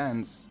makes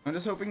sense. I'm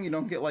just hoping you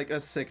don't get like a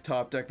sick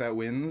top deck that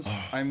wins.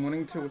 I'm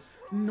wanting to.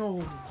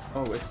 No.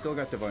 Oh, it's still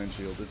got Divine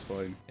Shield. It's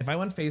fine. If I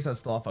went face, I'd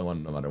still off I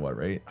won no matter what,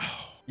 right?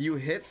 You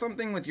hit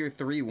something with your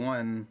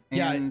 3/1.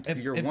 Yeah, and if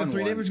your the 1/1,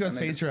 3 damage goes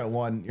and face, you're at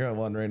 1. You're at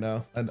 1 right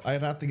now. And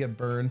I'd have to get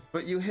burned.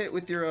 But you hit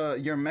with your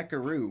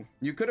Mecharoo.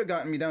 You could have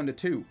gotten me down to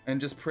 2 and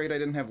just prayed I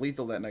didn't have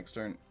lethal that next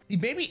turn.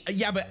 Maybe,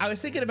 yeah, but I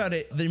was thinking about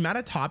it. The amount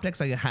of top decks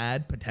I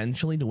had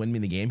potentially to win me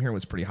the game here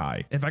was pretty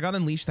high. If I got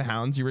Unleash the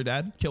Hounds, you were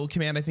dead. Kill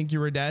Command, I think you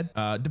were dead.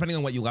 Depending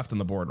on what you left on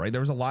the board, right?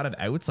 There was a lot of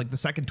outs. Like the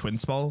second Twin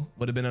Spell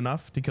would have been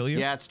enough to kill you.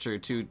 Yeah, it's true.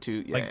 Two.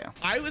 Yeah, like, yeah.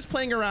 I was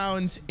playing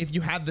around if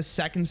you had the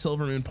second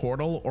Silver Moon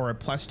Portal or a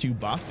 +2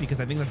 buff, because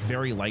I think that's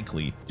very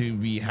likely to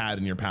be had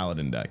in your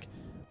Paladin deck.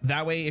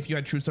 That way, if you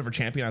had True Silver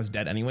Champion, I was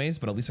dead anyways,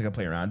 but at least I could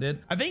play around it.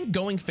 I think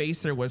going face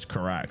there was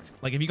correct.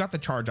 Like if you got the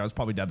charge, I was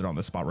probably dead there on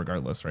the spot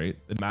regardless, right?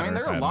 I mean,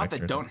 there are a lot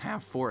that don't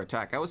have 4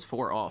 attack. I was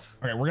 4 off.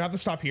 Okay, we're gonna have to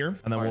stop here,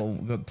 and then we'll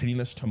continue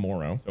this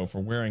tomorrow. So if we're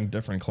wearing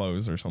different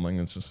clothes or something,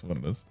 it's just what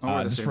it is. I'll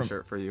wear the same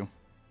shirt for you,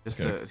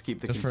 just to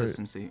keep the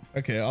consistency.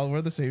 Okay, I'll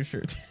wear the same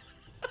shirt.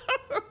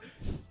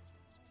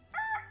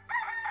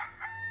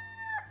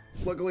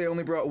 Luckily, I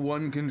only brought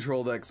 1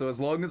 control deck, so as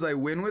long as I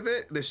win with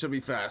it, this should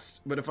be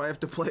fast. But if I have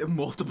to play it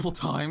multiple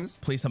times...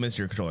 Please tell me this is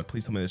your control deck.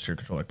 Please tell me this is your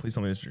control deck. Please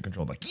tell me this is your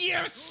control deck.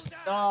 Yes!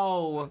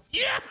 No!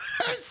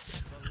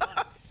 Yes!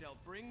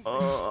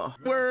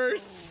 We're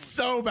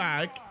so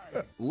back.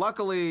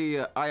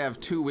 Luckily, I have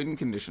 2 win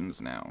conditions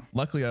now.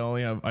 Luckily, I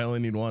only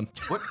need 1.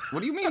 What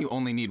do you mean you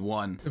only need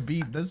 1? To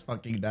beat this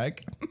fucking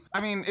deck. I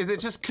mean, is it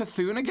just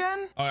Cthulhu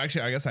again? Oh,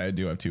 actually, I guess I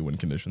do have 2 win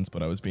conditions,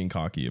 but I was being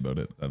cocky about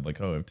it. I'm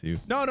like, oh, I have 2.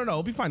 No,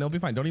 it'll be fine. It'll be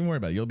fine. Don't even worry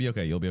about it. You'll be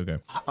okay. You'll be okay.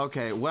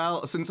 Okay,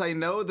 well, since I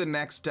know the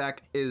next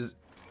deck is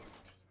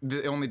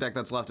the only deck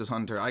that's left is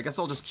Hunter, I guess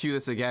I'll just cue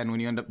this again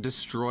when you end up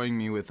destroying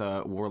me with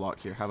a Warlock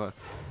here. Have a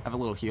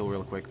little heal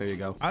real quick. There you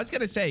go. I was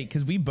gonna say,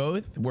 because we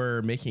both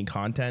were making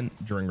content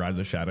during Rise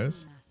of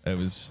Shadows. It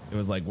was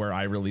like where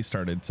I really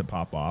started to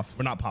pop off.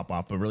 Well, not pop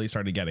off, but really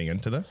started getting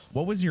into this.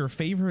 What was your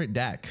favorite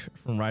deck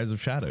from Rise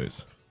of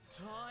Shadows?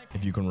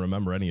 If you can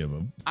remember any of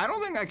them. I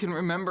don't think I can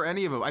remember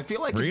any of them. I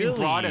feel like if you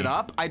brought it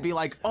up, I'd be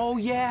like, oh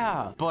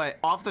yeah. But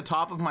off the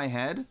top of my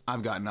head,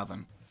 I've got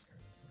nothing.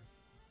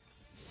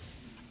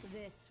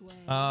 This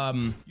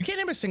You can't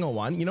name a single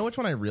one. You know which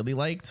one I really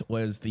liked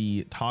was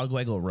the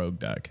Togwaggle Rogue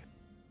deck.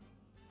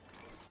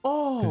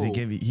 Oh,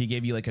 Because he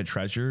gave you like a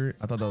treasure.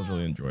 I thought that was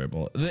really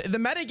enjoyable. The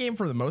meta game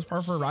for the most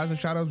part for Rise of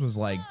Shadows was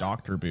like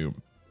Dr.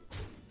 Boom.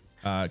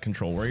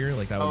 Control Warrior,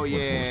 like that was what's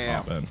most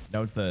poppin'. That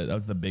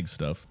was the big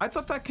stuff. I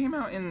thought that came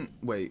out in,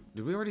 wait,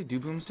 did we already do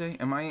Boomsday?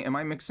 Am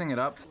I mixing it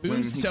up?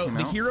 So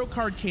the hero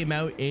card came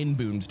out in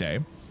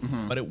Boomsday,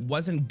 but it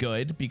wasn't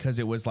good because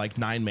it was like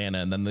 9 mana,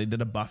 and then they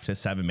did a buff to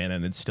 7 mana,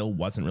 and it still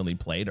wasn't really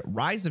played.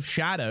 Rise of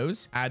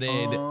Shadows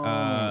added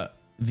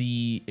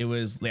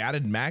they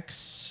added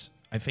mechs,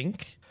 I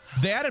think.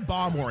 They added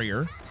Bomb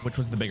Warrior, which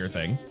was the bigger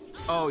thing.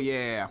 Oh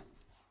yeah.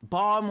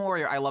 Bomb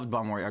Warrior. I loved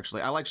Bomb Warrior,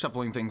 actually. I like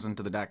shuffling things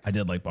into the deck. I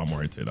did like Bomb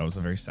Warrior too. That was a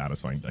very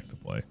satisfying deck to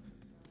play.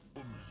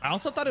 I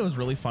also thought it was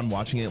really fun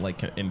watching it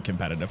like in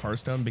competitive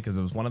Hearthstone because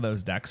it was one of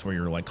those decks where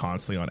you're like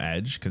constantly on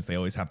edge because they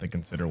always have to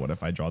consider what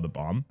if I draw the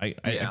bomb. I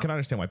can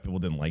understand why people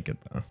didn't like it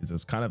though.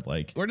 It's kind of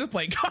like, we're just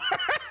playing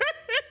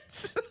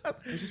cards.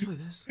 We just play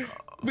this.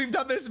 We've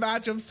done this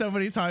matchup so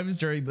many times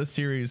during the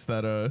series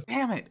that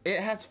damn it. It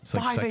has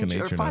like 5 second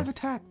or nature 5 now.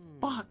 attack.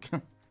 Fuck.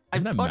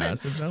 Isn't that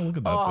massive now? Look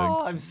at that thing.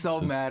 Oh, I'm so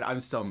mad. I'm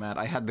so mad.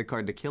 I had the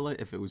card to kill it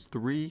if it was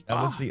 3.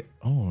 That was the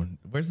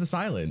where's the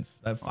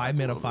silence? That 5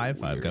 mana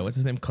 5/5 guy. What's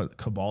his name?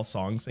 Cabal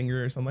Song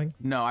Singer or something?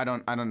 No, I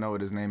don't know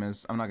what his name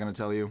is. I'm not gonna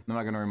tell you. I'm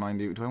not gonna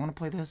remind you. Do I want to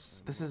play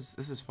this? This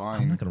is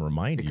fine. I'm not gonna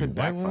remind you. Could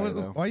backfire,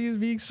 though. Why are you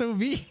being so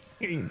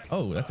mean?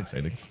 Oh, that's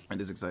exciting. It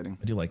is exciting.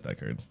 I do like that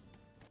card.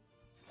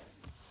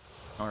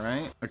 All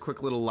right, a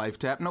quick little life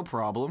tap. No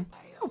problem.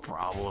 No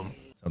problem.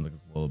 Sounds like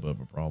it's a little bit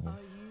of a problem.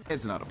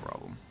 It's not a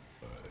problem.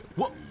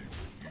 What?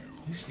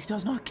 He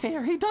does not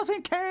care. He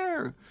doesn't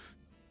care.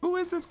 Who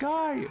is this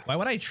guy? Why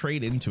would I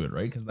trade into it,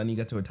 right? Because then you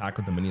get to attack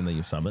with the minion that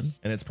you summon,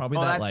 and it's probably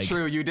That's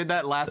true. You did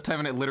that last time,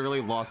 and it literally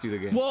lost you the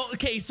game. Well,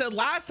 okay, so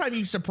last time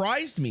you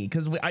surprised me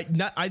because I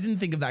didn't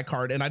think of that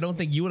card, and I don't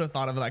think you would have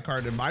thought of that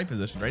card in my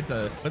position, right?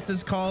 What's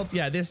this called?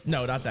 Yeah,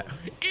 no, not that.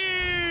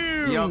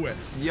 Ew.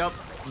 Yup.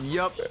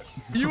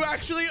 You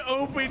actually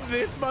opened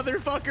this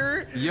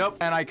motherfucker? Yup.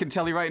 And I can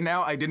tell you right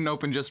now, I didn't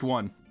open just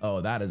one.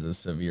 Oh, that is a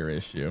severe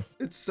issue.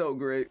 It's so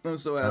great. I'm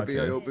so happy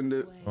I opened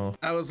it. Oh.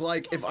 I was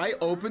like, if I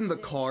opened the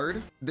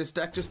card, this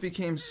deck just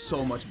became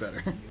so much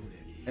better.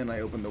 And I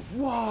opened the,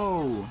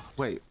 whoa.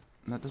 Wait,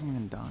 that doesn't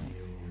even die.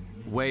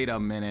 Wait a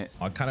minute.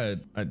 I'll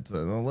kind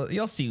of,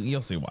 you'll see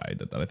why I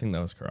did that. I think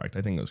that was correct.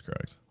 I think it was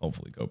correct.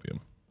 Hopefully, Copium.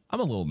 I'm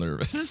a little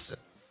nervous.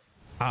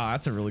 Ah,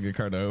 that's a really good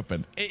card to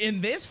open. In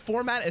this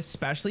format,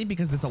 especially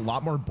because it's a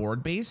lot more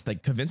board based,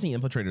 like Convincing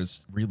Infiltrator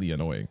is really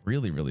annoying.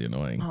 Really, really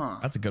annoying.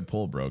 That's a good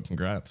pull, bro.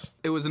 Congrats.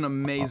 It was an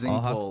amazing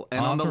pull.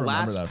 And on the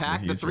last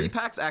pack, the 3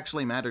 packs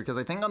actually mattered because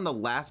I think on the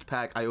last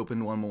pack, I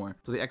opened 1 more.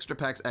 So the extra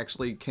packs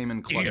actually came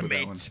in clutch with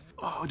that one.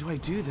 Oh, do I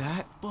do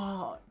that?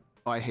 Oh,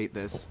 I hate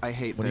this. I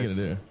hate this. What are you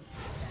gonna do?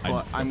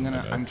 But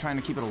I'm trying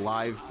to keep it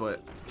alive,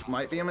 but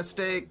might be a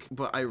mistake,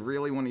 but I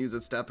really want to use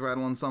its death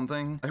rattle on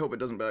something. I hope it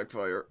doesn't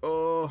backfire.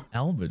 Oh.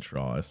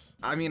 Albatross.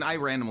 I mean, I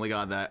randomly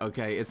got that.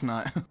 Okay, it's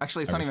not,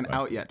 actually, it's not even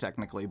out yet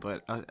technically,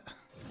 but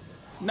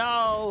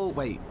no,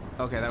 wait.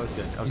 Okay, that was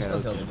good. Okay, that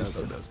was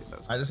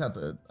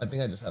good. I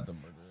think I just have to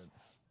murder it.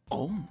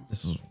 Oh.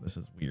 This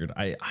is weird.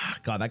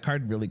 God, that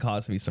card really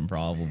caused me some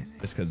problems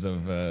just because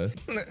of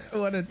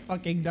what it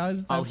fucking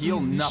does. I'll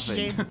heal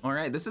nothing. All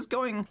right, this is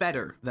going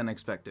better than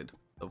expected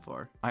so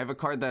far. I have a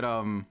card that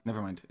never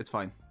mind, it's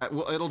fine.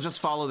 Well, it'll just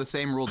follow the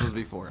same rules as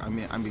before. I'm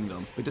being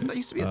dumb. Wait, didn't that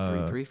used to be a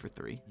 3/3 for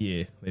 3?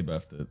 Yeah, they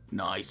buffed it.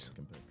 Nice.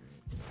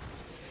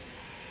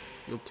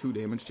 Deal 2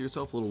 damage to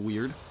yourself. A little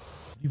weird.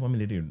 What do you want me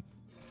to do?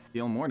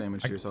 Deal more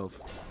damage to yourself.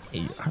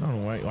 Hey, I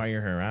don't know why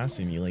you're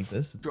harassing me like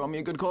this. Draw me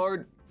a good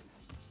card.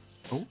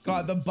 Oh.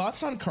 God, the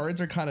buffs on cards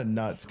are kind of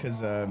nuts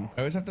because I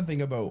always have to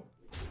think about,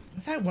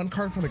 what's that one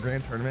card from the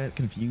Grand Tournament?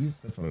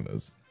 Confused? That's what it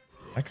is.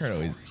 That card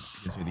always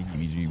gives me the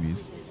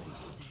heebie-jeebies.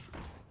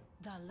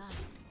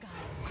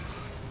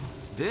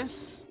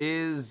 This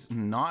is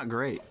not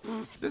great.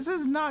 This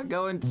is not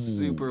going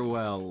super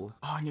well.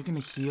 Oh, and you're gonna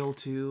heal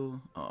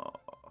too? Oh,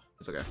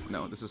 it's okay.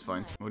 No, this is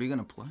fine. What are you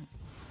gonna play?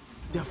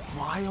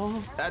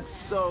 Defile? That's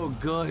so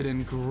good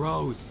and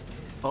gross.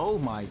 Oh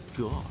my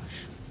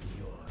gosh.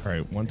 All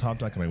right, one top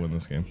deck and I win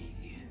this game.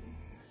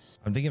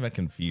 I'm thinking about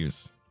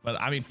Confuse. But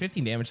I mean,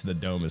 15 damage to the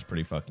dome is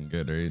pretty fucking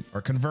good, right?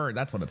 Or Convert,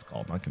 that's what it's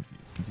called, not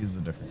Confuse. Confuse is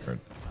a different card.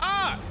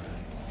 Ah!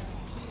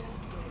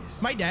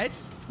 Am I dead?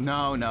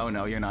 No,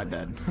 you're not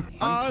dead.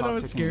 Oh, that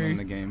was scary. In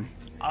the game.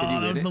 Oh,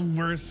 that was the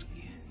worst.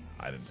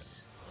 I didn't.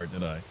 Or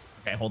did I?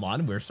 Okay, hold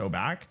on. We're so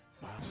back.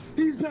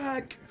 He's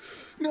back.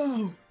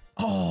 No.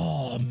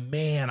 Oh,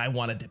 man. I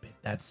wanted to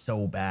pick that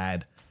so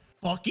bad.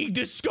 Fucking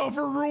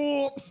Discover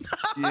Rule.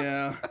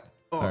 Yeah.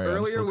 Oh, All right,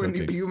 earlier when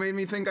cooking. you made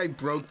me think I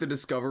broke the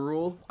discover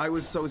rule, I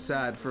was so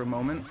sad for a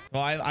moment.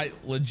 Well, I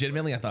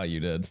legitimately I thought you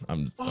did.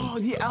 Oh,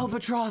 the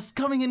albatross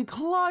coming in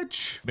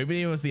clutch.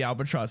 Maybe it was the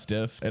albatross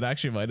diff. It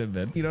actually might have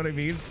been. You know what I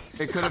mean?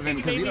 It could have been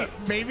because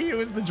Maybe it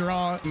was the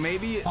draw.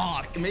 maybe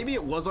Fuck. maybe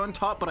it was on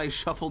top, but I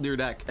shuffled your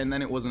deck and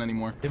then it wasn't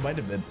anymore. It might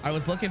have been. I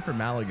was looking for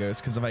Malagos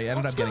because if I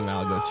ended up getting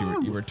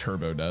Malagos, you were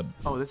turbo dead.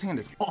 Oh, this hand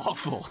is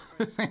awful.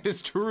 This hand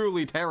is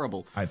truly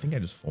terrible. I think I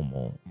just full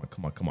mole.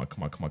 Come on.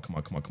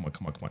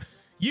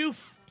 You.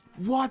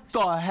 What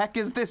the heck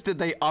is this? Did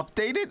they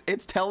update it?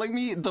 It's telling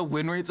me the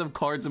win rates of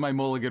cards in my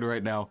mulligan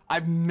right now.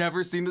 I've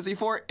never seen this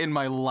before in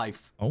my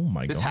life. Oh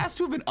my god. This has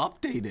to have been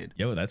updated.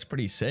 Yo, that's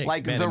pretty sick.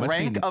 Like Man, the it must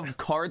rank be- of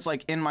cards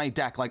like in my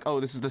deck, like,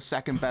 oh, this is the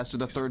second best or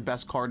the third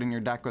best card in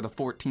your deck or the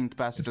 14th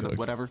best or the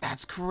whatever.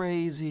 That's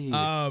crazy.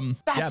 Yeah, it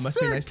must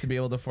sick. be nice to be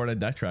able to afford a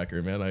deck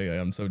tracker, man.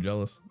 I'm so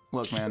jealous.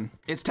 Look, man,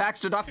 it's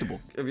tax deductible.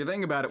 If you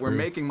think about it, we're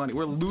making money.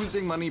 We're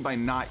losing money by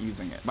not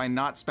using it, by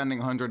not spending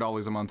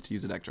 $100 a month to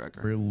use a deck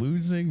tracker. We're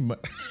losing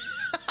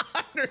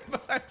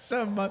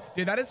 $100 a month.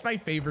 Dude, that is my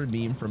favorite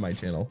meme for my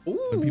channel. Ooh,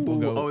 When people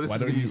go, oh, this why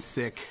is don't gonna you? be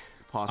sick.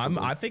 Possibly.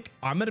 I think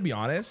I'm gonna be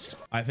honest.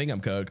 I think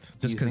I'm cooked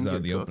just You because think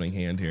of the you're opening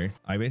hand here.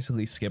 I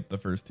basically skipped the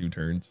first 2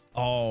 turns.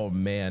 Oh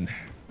man.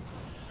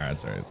 All right,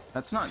 it's all right.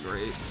 That's not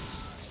great,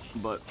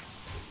 but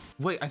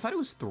wait, I thought it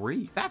was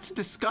 3. That's a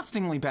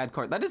disgustingly bad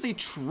card. That is a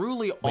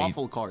truly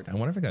awful card. I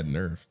wonder if it got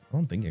nerfed. I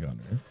don't think it got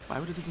nerfed. Why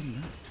would it have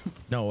been that?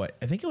 No, I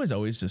think it was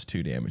always just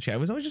 2 damage. Yeah, it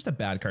was always just a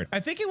bad card. I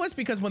think it was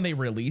because when they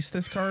released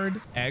this card,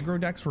 aggro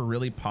decks were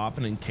really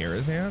popping in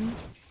Karazhan.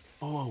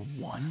 Oh,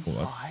 a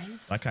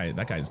 1/5?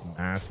 That guy's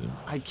massive.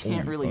 I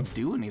can't Holy really fuck.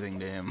 do anything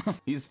to him.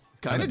 He's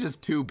kind of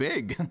just too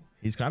big.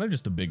 He's kind of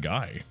just a big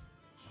guy.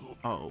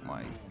 Oh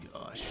my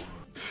gosh.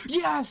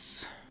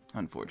 Yes!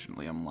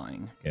 Unfortunately, I'm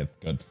lying. Yeah,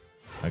 good.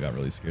 I got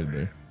really scared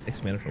there.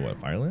 6 mana for what?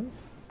 Firelands?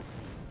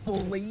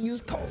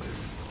 Blaze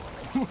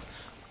Collar.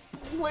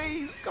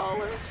 Blaze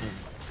Collar.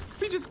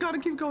 We just gotta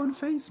keep going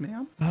face,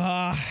 man.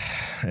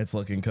 It's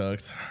looking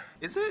cooked.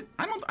 Is it?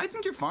 I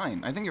think you're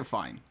fine. I think you're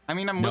fine. I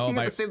mean, I'm No, looking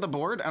at the state of the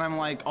board and I'm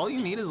like, all you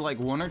need is like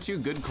 1 or 2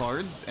 good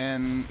cards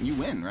and you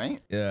win,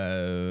 right?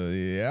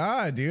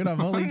 Yeah, dude.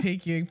 I'm only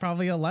taking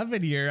probably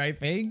 11 here, I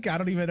think. I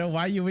don't even know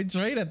why you would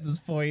trade at this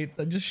point.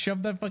 I just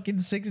shoved that fucking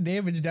 6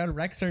 damage down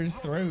Rexar's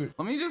throat.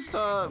 Let me just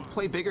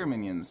play bigger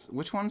minions.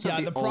 Which ones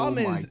have The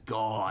problem oh is, my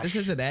gosh. this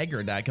is an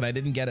aggro deck, and I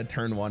didn't get a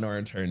turn 1 or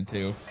a turn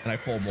 2, and I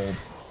full mold.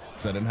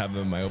 I didn't have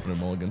them in my opener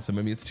mulligan, so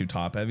maybe it's too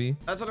top heavy.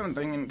 That's what I'm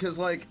thinking, because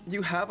like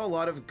you have a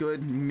lot of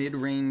good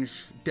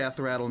mid-range death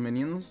rattle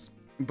minions,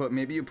 but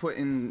maybe you put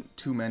in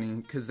too many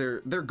because they're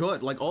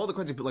good. Like all the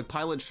cards you put, like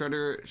Pilot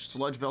Shredder,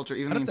 Sludge Belcher,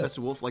 even the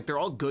Infested Wolf, like they're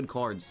all good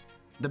cards.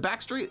 The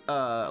Backstreet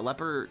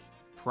Leper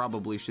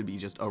probably should be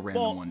just a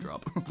random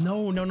 1-drop.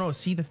 No.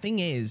 See, the thing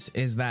is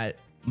that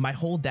my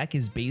whole deck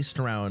is based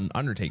around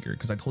Undertaker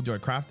because I told you I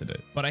crafted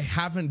it, but I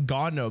haven't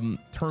gotten them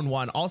turn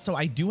 1. Also,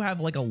 I do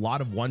have like a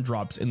lot of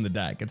 1-drops in the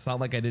deck. It's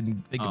not like I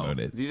didn't think about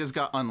it. You just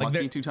got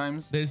unlucky 2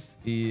 times?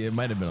 It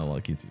might have been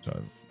unlucky 2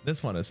 times.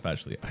 This one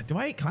especially.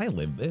 Can I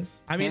live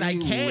this? I mean, I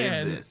you can.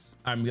 live this?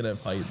 I'm gonna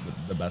fight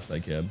the best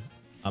I can.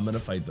 I'm gonna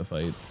fight the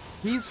fight.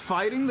 He's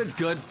fighting the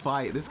good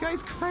fight. This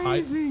guy's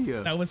crazy.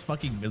 That was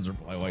fucking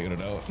miserable. I want you to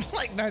know.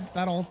 Like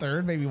that whole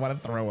third made me want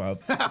to throw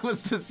up. That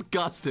was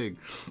disgusting.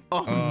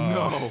 Oh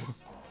no.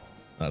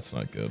 That's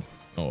not good.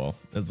 Oh well,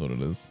 that's what it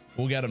is.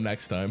 We'll get him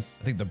next time.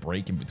 I think the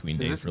break in between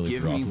Does days this really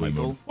give threw off me my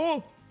legal? mood.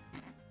 Oh,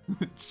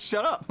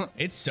 Shut up.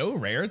 it's so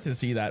rare to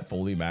see that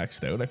fully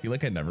maxed out. I feel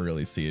like I never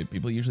really see it.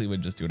 People usually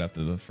would just do it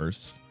after the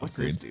first What's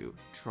upgrade. this do?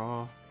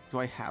 Draw. Do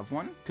I have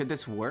one? Could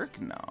this work?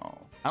 No.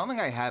 I don't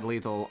think I had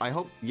lethal. I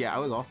hope. Yeah, I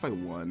was off by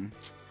 1.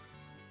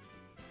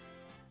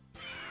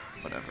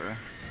 Whatever.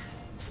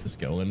 Just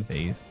go in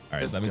face. All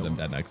right, Just that means go. I'm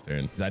dead next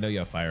turn because I know you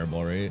have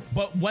fireball, right?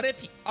 But what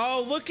if?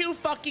 Oh, look who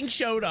fucking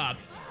showed up.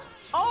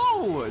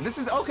 Oh, this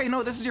is okay.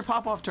 No, this is your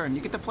pop-off turn.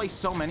 You get to play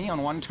so many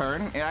on 1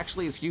 turn. It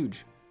actually is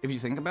huge. If you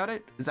think about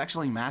it, it's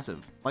actually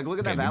massive. Like, look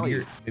at that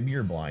value. Maybe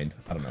you're blind.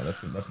 I don't know.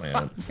 That's my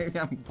own. Maybe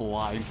I'm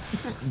blind.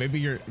 maybe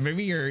you're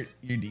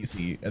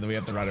DC, and then we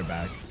have to run it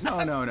back.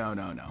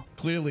 No.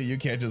 Clearly, you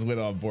can't just win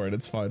on board.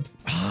 It's fun.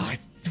 Ah,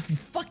 you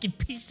fucking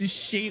piece of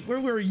shit.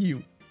 Where were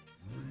you?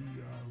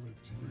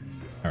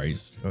 All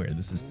right. Okay,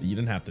 this is. You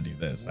didn't have to do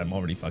this. I'm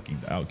already fucking.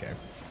 Okay.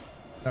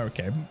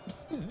 Okay.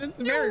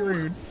 That's very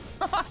rude.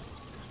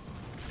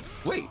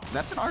 Wait,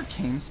 that's an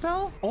arcane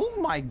spell?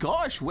 Oh my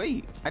gosh,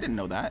 wait. I didn't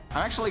know that. I'm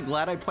actually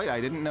glad I played. I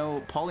didn't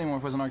know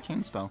polymorph was an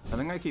arcane spell. I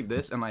think I keep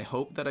this and I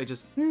hope that I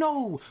just...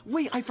 No,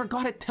 wait, I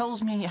forgot it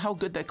tells me how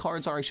good the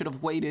cards are. I should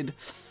have waited.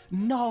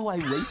 No, I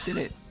wasted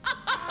it.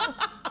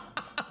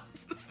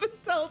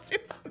 It tells you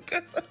how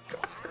good the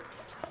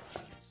cards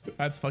are.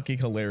 That's fucking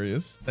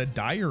hilarious. The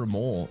dire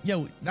mole.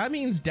 Yo, that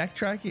means deck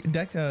trackers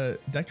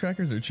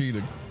are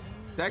cheating.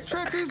 Deck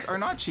trackers are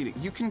not cheating.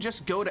 You can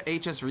just go to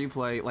HS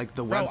Replay, like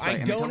the Bro, website. I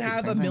and it don't tells you the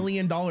have same $1 thing.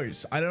 million.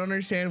 I don't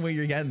understand where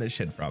you're getting this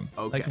shit from.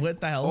 Okay. Like,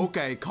 what the hell?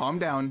 Okay, calm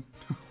down.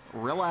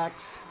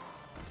 Relax.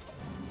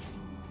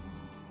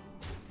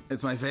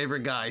 It's my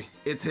favorite guy.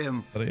 It's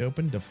him. Did I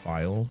open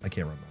Defile? I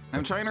can't remember.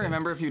 I'm trying to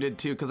remember if you did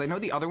too, because I know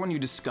the other one you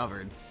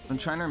discovered. I'm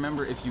trying to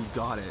remember if you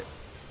got it,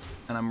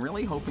 and I'm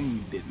really hoping you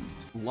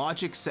didn't.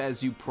 Logic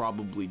says you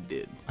probably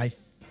did. I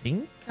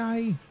think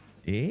I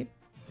did.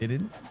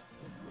 Didn't?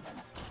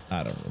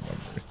 I don't remember.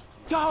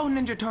 Go,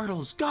 Ninja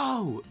Turtles,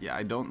 go! Yeah,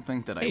 I don't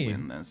think that I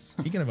win this.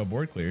 You can have a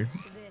board clear.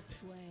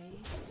 This way.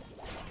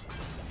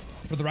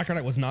 For the record,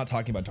 I was not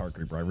talking about Tar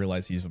Creeper. I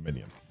realized he's a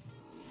minion.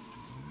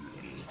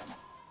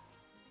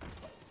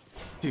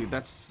 Dude,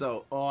 that's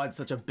so, oh, it's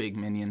such a big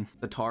minion.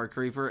 The Tar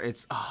Creeper,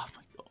 it's, oh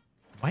my God.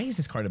 Why is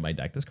this card in my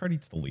deck? This card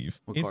needs to leave.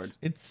 What card?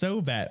 It's so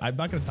bad. I'm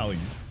not gonna tell you.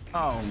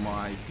 Oh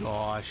my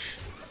gosh.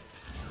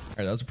 All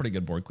right, that was a pretty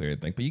good board clear, I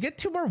think. But you get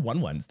 2 more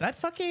 1/1s. That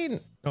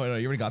fucking, oh no,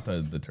 you already got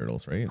the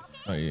turtles, right?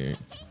 Oh yeah.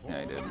 Yeah,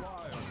 I did.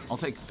 I'll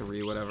take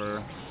 3,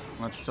 whatever.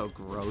 That's so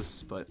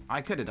gross, but I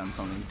could have done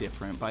something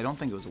different, but I don't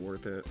think it was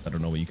worth it. I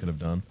don't know what you could have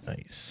done.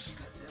 Nice.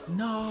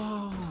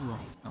 No.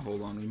 Now,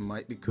 hold on, we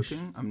might be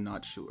cooking. I'm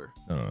not sure.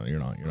 No, you're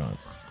not. You're not.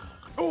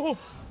 Oh,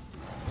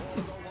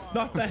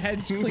 not the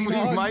hedge We clean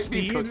on, might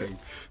be Steve. cooking.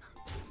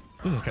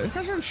 What is this guy? This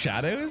guy's from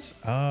Shadows?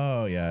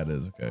 Oh yeah, it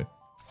is. Okay.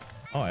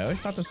 Oh, I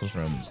always thought this was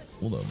from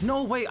Uldum.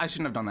 No, wait, I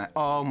shouldn't have done that.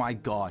 Oh my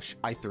gosh,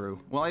 I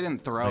threw. Well, I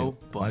didn't throw, Wait,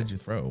 but. why did you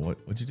throw?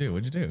 What'd you do?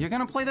 What'd you do? You're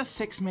gonna play the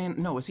 6-man.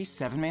 No, is he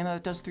 7-mana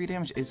that does 3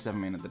 damage? It's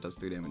 7-mana that does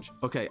 3 damage.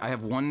 Okay, I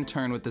have 1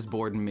 turn with this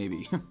board,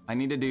 maybe. I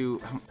need to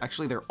do.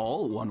 Actually, they're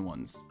all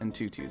 1/1s and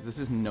 2/2s. This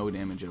is no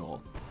damage at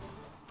all.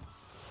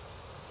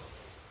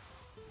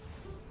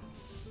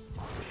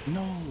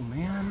 No,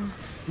 man.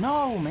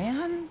 No,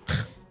 man.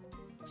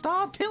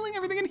 Stop killing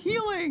everything and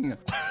healing.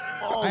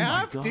 Oh I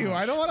have my to.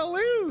 gosh. I don't want to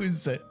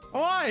lose. Come.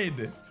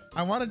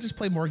 I want to just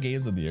play more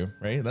games with you,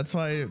 right? That's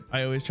why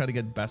I always try to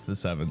get best of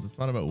 7s. It's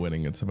not about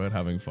winning. It's about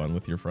having fun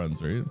with your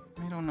friends, right?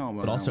 I don't know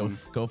about But also, that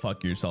one. go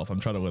fuck yourself.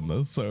 I'm trying to win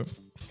this, so.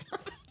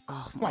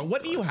 Oh Come on,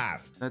 what do you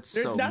have? That's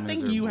There's so nothing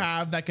you miserable.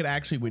 have that could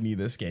actually win you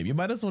this game. You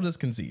might as well just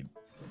concede.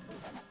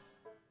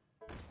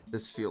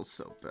 This feels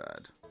so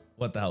bad.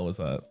 What the hell was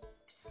that?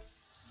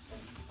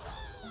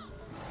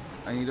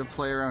 I need to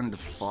play around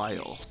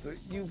Defile. So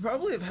you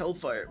probably have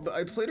Hellfire, but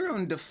I played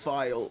around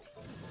Defile.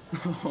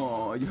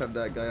 Oh, you have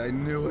that guy. I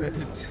knew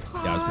it.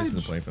 Yeah, I was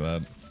basically playing for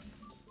that.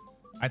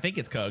 I think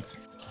it's cooked.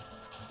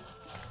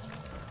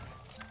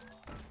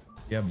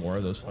 You have more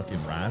of those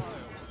fucking rats?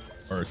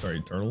 Or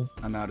sorry, turtles?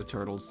 I'm out of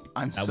turtles.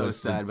 I'm That so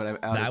was sad, but I'm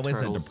out of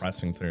turtles. That was a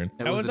depressing turn.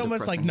 It That was was a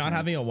almost like depressing not turn.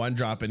 having a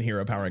 1-drop in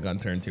Hero Power Gun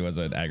turn 2 as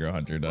an aggro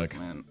hunter deck.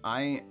 Man,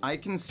 I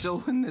can still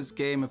win this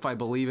game if I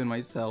believe in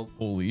myself.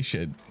 Holy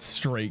shit.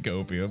 Straight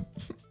copium.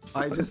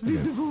 I just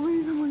need to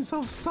believe in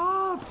myself.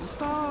 Stop,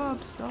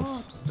 stop, stop,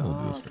 Still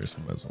do this stop. first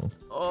one as well.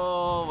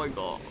 Oh my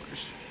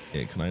gosh.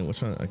 Yeah, can I,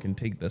 which one? I can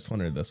take this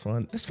one or this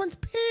one. This one's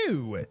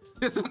poo.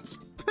 This one's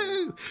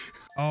poo.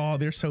 Oh,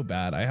 they're so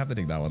bad. I have to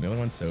take that one. The other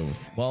one's so,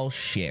 well,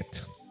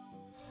 shit.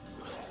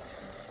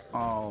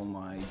 Oh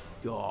my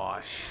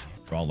gosh.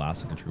 Draw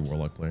last like a true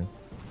Warlock player.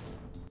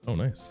 Oh,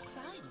 nice.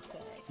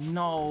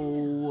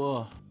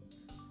 No.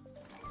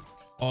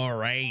 All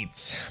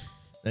right.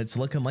 It's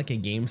looking like a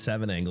game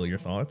 7 angle. Your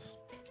thoughts?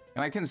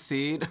 Can I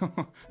concede?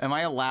 Am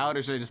I allowed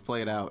or should I just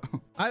play it out?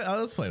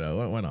 Let's play it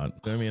out. Why not?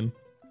 I mean,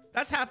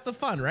 that's half the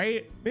fun,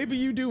 right? Maybe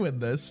you do win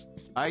this.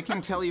 I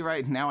can tell you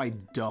right now, I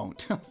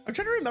don't. I'm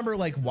trying to remember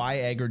like why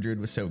Aggro Druid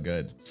was so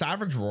good.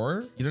 Savage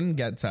Roar, you didn't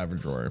get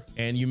Savage Roar,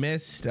 and you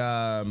missed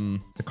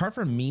the card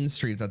from Mean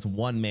Streets. That's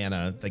 1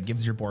 mana that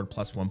gives your board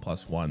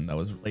 +1/+1. That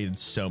was related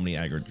to so many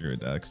Aggro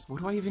Druid decks. What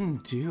do I even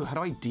do? How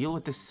do I deal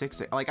with this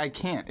 6? Like, I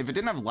can't. If it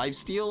didn't have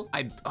lifesteal,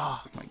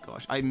 oh my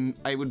gosh.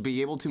 I would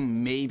be able to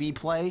maybe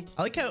play.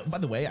 I like how, by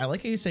the way, I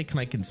like how you say, can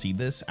I concede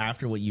this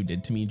after what you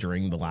did to me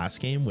during the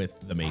last game with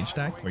the Mage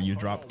deck, where you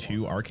dropped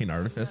 2 Arcane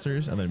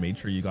Artificers and then made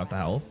sure you got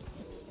the health.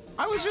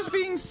 I was just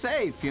being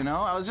safe, you know?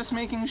 I was just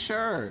making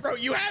sure. Bro,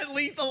 you had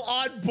lethal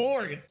on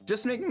board.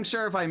 Just making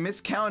sure if I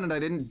miscounted, I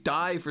didn't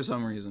die for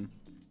some reason.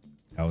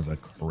 That was a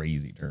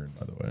crazy turn,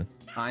 by the way.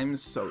 I'm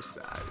so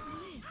sad.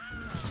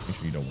 Make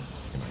sure you don't win.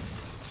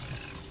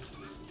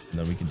 And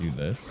then we can do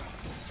this.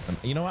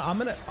 You know what? I'm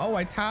gonna. Oh,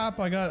 I tap.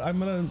 I'm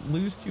gonna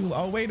lose 2.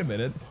 Oh, wait a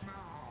minute.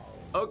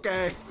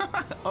 Okay.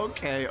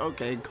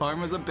 okay.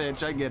 Karma's a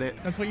bitch. I get it.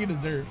 That's what you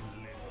deserve.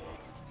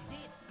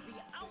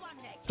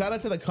 Shout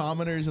out to the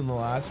commenters in the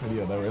last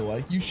video that were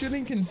like, "You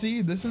shouldn't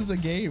concede. This is a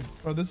game,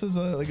 or this is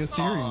like a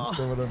series,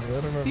 or whatever." I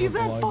don't remember. He's what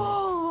the at line was.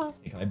 full.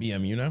 Hey, can I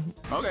BM you now?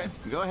 Okay,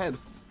 go ahead.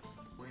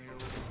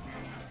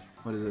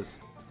 What is this?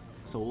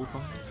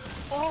 Soulfire?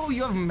 Oh,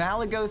 you have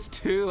Malagos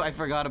too. I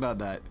forgot about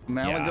that.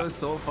 Malagos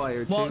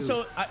Soulfire too. Well,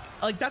 so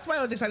like that's why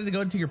I was excited to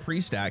go into your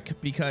pre-stack,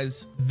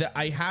 because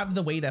I have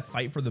the way to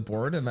fight for the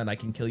board, and then I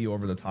can kill you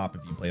over the top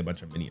if you play a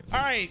bunch of minions. All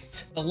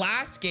right, the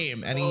last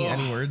game.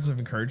 Any words of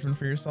encouragement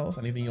for yourself?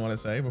 Anything you want to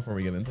say before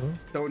we get into this?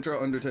 Don't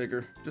draw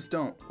Undertaker. Just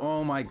don't.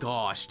 Oh my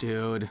gosh,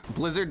 dude.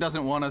 Blizzard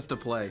doesn't want us to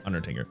play.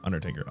 Undertaker.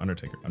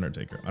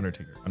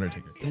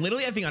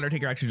 Literally, I think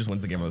Undertaker actually just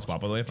wins the game on the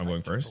spot, by the way, if I'm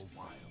going first.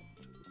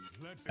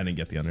 I didn't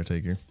get the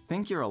Undertaker.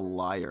 Think you're a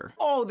liar.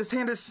 Oh, this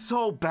hand is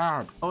so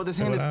bad. Oh, this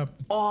hand is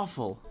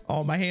awful.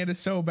 Oh, my hand is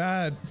so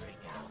bad.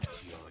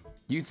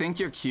 You think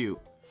you're cute.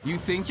 You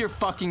think you're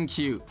fucking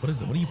cute. What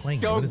is it? What are you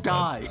playing? Go What is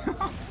die.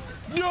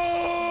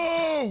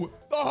 No!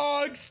 The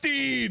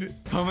Hogsteed!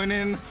 Coming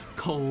in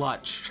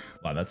clutch.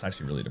 Wow, that's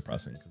actually really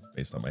depressing because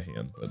based on my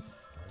hand, but.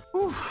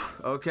 Whew.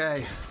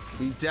 Okay,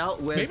 we dealt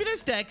with. Maybe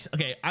this deck's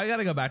okay. I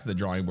gotta go back to the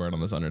drawing board on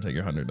this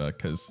Undertaker Hunter deck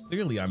because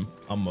clearly I'm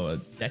a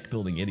deck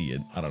building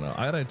idiot. I don't know.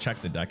 I gotta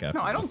check the deck after.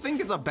 No, I don't think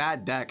it's a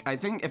bad deck. I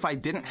think if I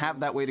didn't have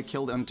that way to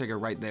kill the Undertaker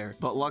right there,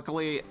 but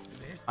luckily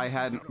I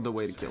had the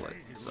way to kill it.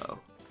 So.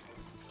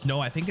 No,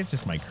 I think it's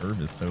just my curve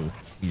is so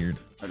weird.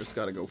 I just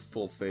gotta go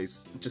full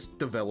face. Just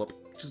develop.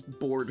 Just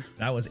bored.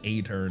 That was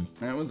a turn.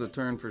 That was a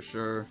turn for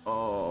sure.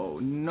 Oh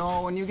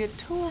no, and you get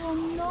two of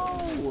them.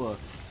 No.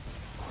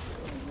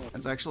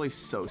 That's actually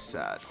so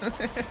sad.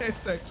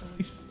 It's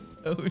actually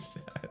so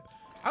sad.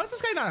 How is this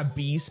guy not a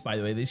beast, by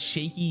the way? This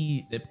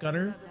shaky dip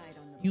gunner?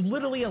 He's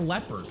literally a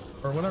leopard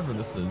or whatever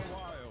this is.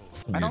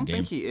 I don't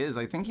think he is.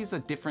 I think he's a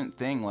different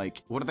thing.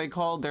 Like, what are they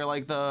called? They're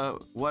like the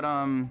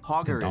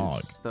Hogger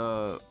is.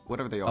 The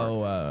whatever they are.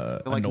 Oh,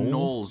 they're like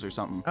gnolls or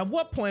something. At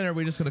what point are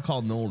we just gonna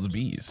call gnolls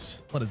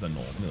beasts? What is a gnoll?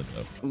 Let me look it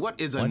up.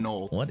 What is a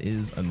gnoll? What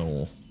is a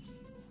gnoll?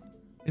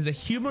 Is a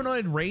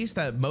humanoid race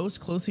that most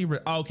closely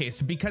okay,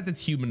 so because it's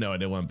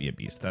humanoid, it won't be a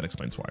beast. That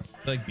explains why. I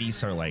feel like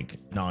beasts are like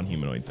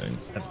non-humanoid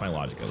things. That's my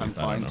logic, at least.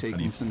 I'm fine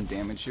taking some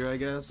damage here, I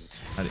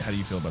guess. How do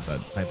you feel about that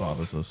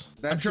hypothesis?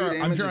 I'm sure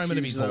I'm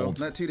gonna be told.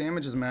 That 2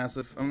 damage is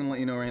massive. I'm gonna let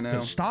you know right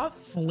now. Stop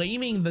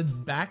flaming the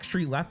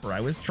backstreet leper.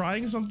 I was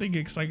trying something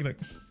exciting.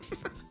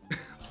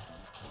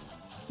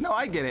 No,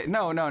 I get it.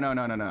 No.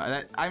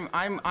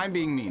 I'm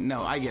being mean.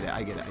 No, I get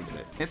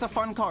it. It's a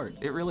fun card.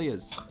 It really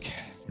is.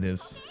 Okay. It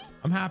is.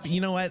 I'm happy. You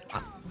know what?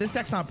 This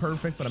deck's not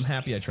perfect, but I'm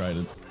happy I tried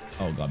it.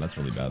 Oh god, that's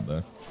really bad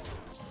though.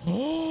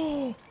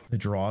 Oh, the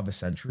draw of the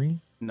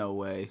century. No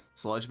way.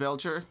 Sludge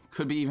Belcher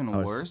could be even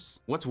worse.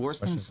 What's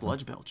worse than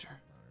Sludge Belcher?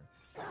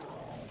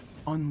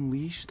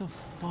 Unleash the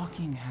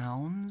fucking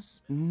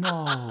hounds?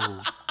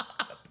 No.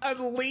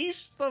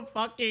 Unleash the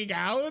fucking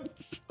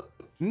hounds?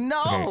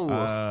 No.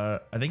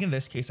 Okay, I think in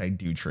this case I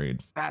do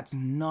trade. That's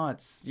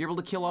nuts. You're able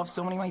to kill off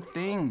so many of my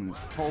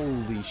things.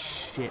 Holy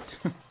shit.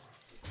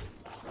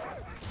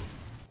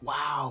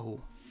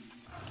 Wow.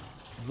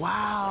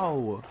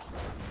 Wow.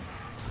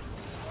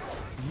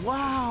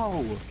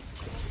 Wow.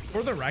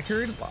 For the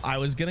record, I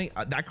was getting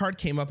that card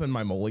came up in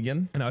my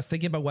mulligan and I was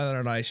thinking about whether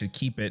or not I should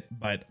keep it,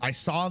 but I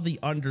saw the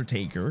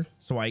Undertaker,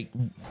 so I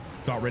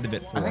got rid of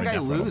it for I think I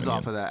lose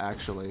off of that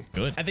actually.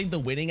 Good. I think the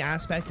winning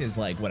aspect is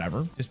like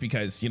whatever, just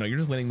because, you know, you're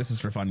just winning. This is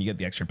for fun. You get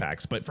the extra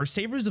packs. But for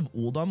Savers of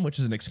Uldum, which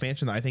is an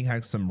expansion that I think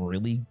has some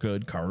really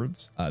good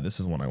cards, this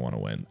is one I want to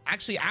win.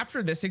 Actually,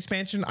 after this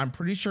expansion, I'm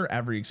pretty sure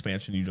every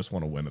expansion you just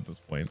want to win at this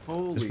point.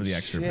 Holy just for the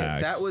extra shit,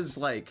 packs. that was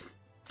like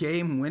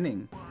game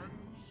winning.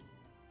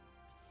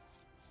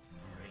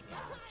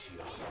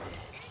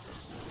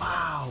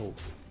 Wow.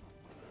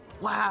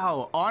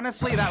 Wow.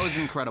 Honestly, that was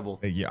incredible.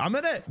 Thank you. I'm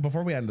gonna,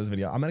 before we end this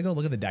video, I'm gonna go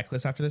look at the deck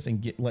list after this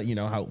and let you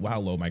know how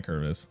low my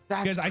curve is.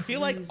 Because I feel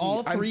like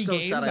all 3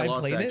 games I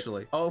played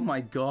actually. Oh my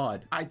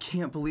god. I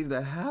can't believe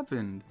that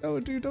happened. Oh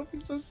dude, don't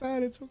be so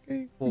sad. It's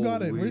okay. You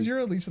got it. Where's your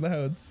Unleash of the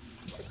Hounds?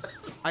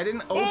 I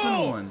didn't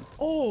open one.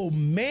 Oh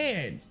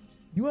man.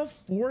 You have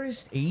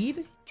Forest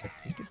Aid? I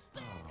think it's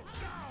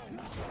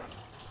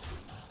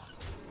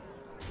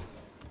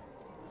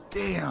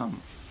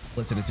damn.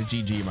 Listen, it's a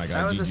GG, my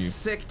guy. That was GG. a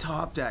sick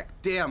top deck.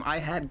 Damn, I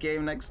had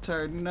game next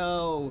turn.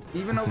 No.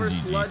 Even over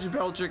Sludge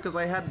Belcher, because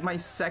I had my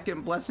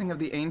second Blessing of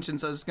the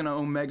Ancients, I was just going to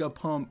Omega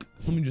Pump.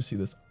 Let me just see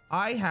this.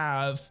 I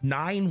have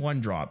 9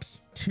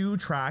 1-drops, 2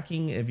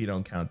 tracking if you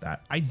don't count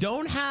that. I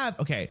don't have,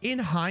 okay, in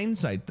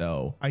hindsight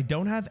though, I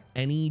don't have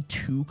any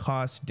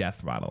 2-cost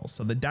death rattles.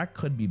 So the deck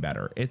could be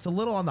better. It's a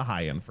little on the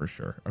high end for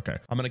sure. Okay,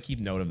 I'm going to keep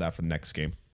note of that for the next game.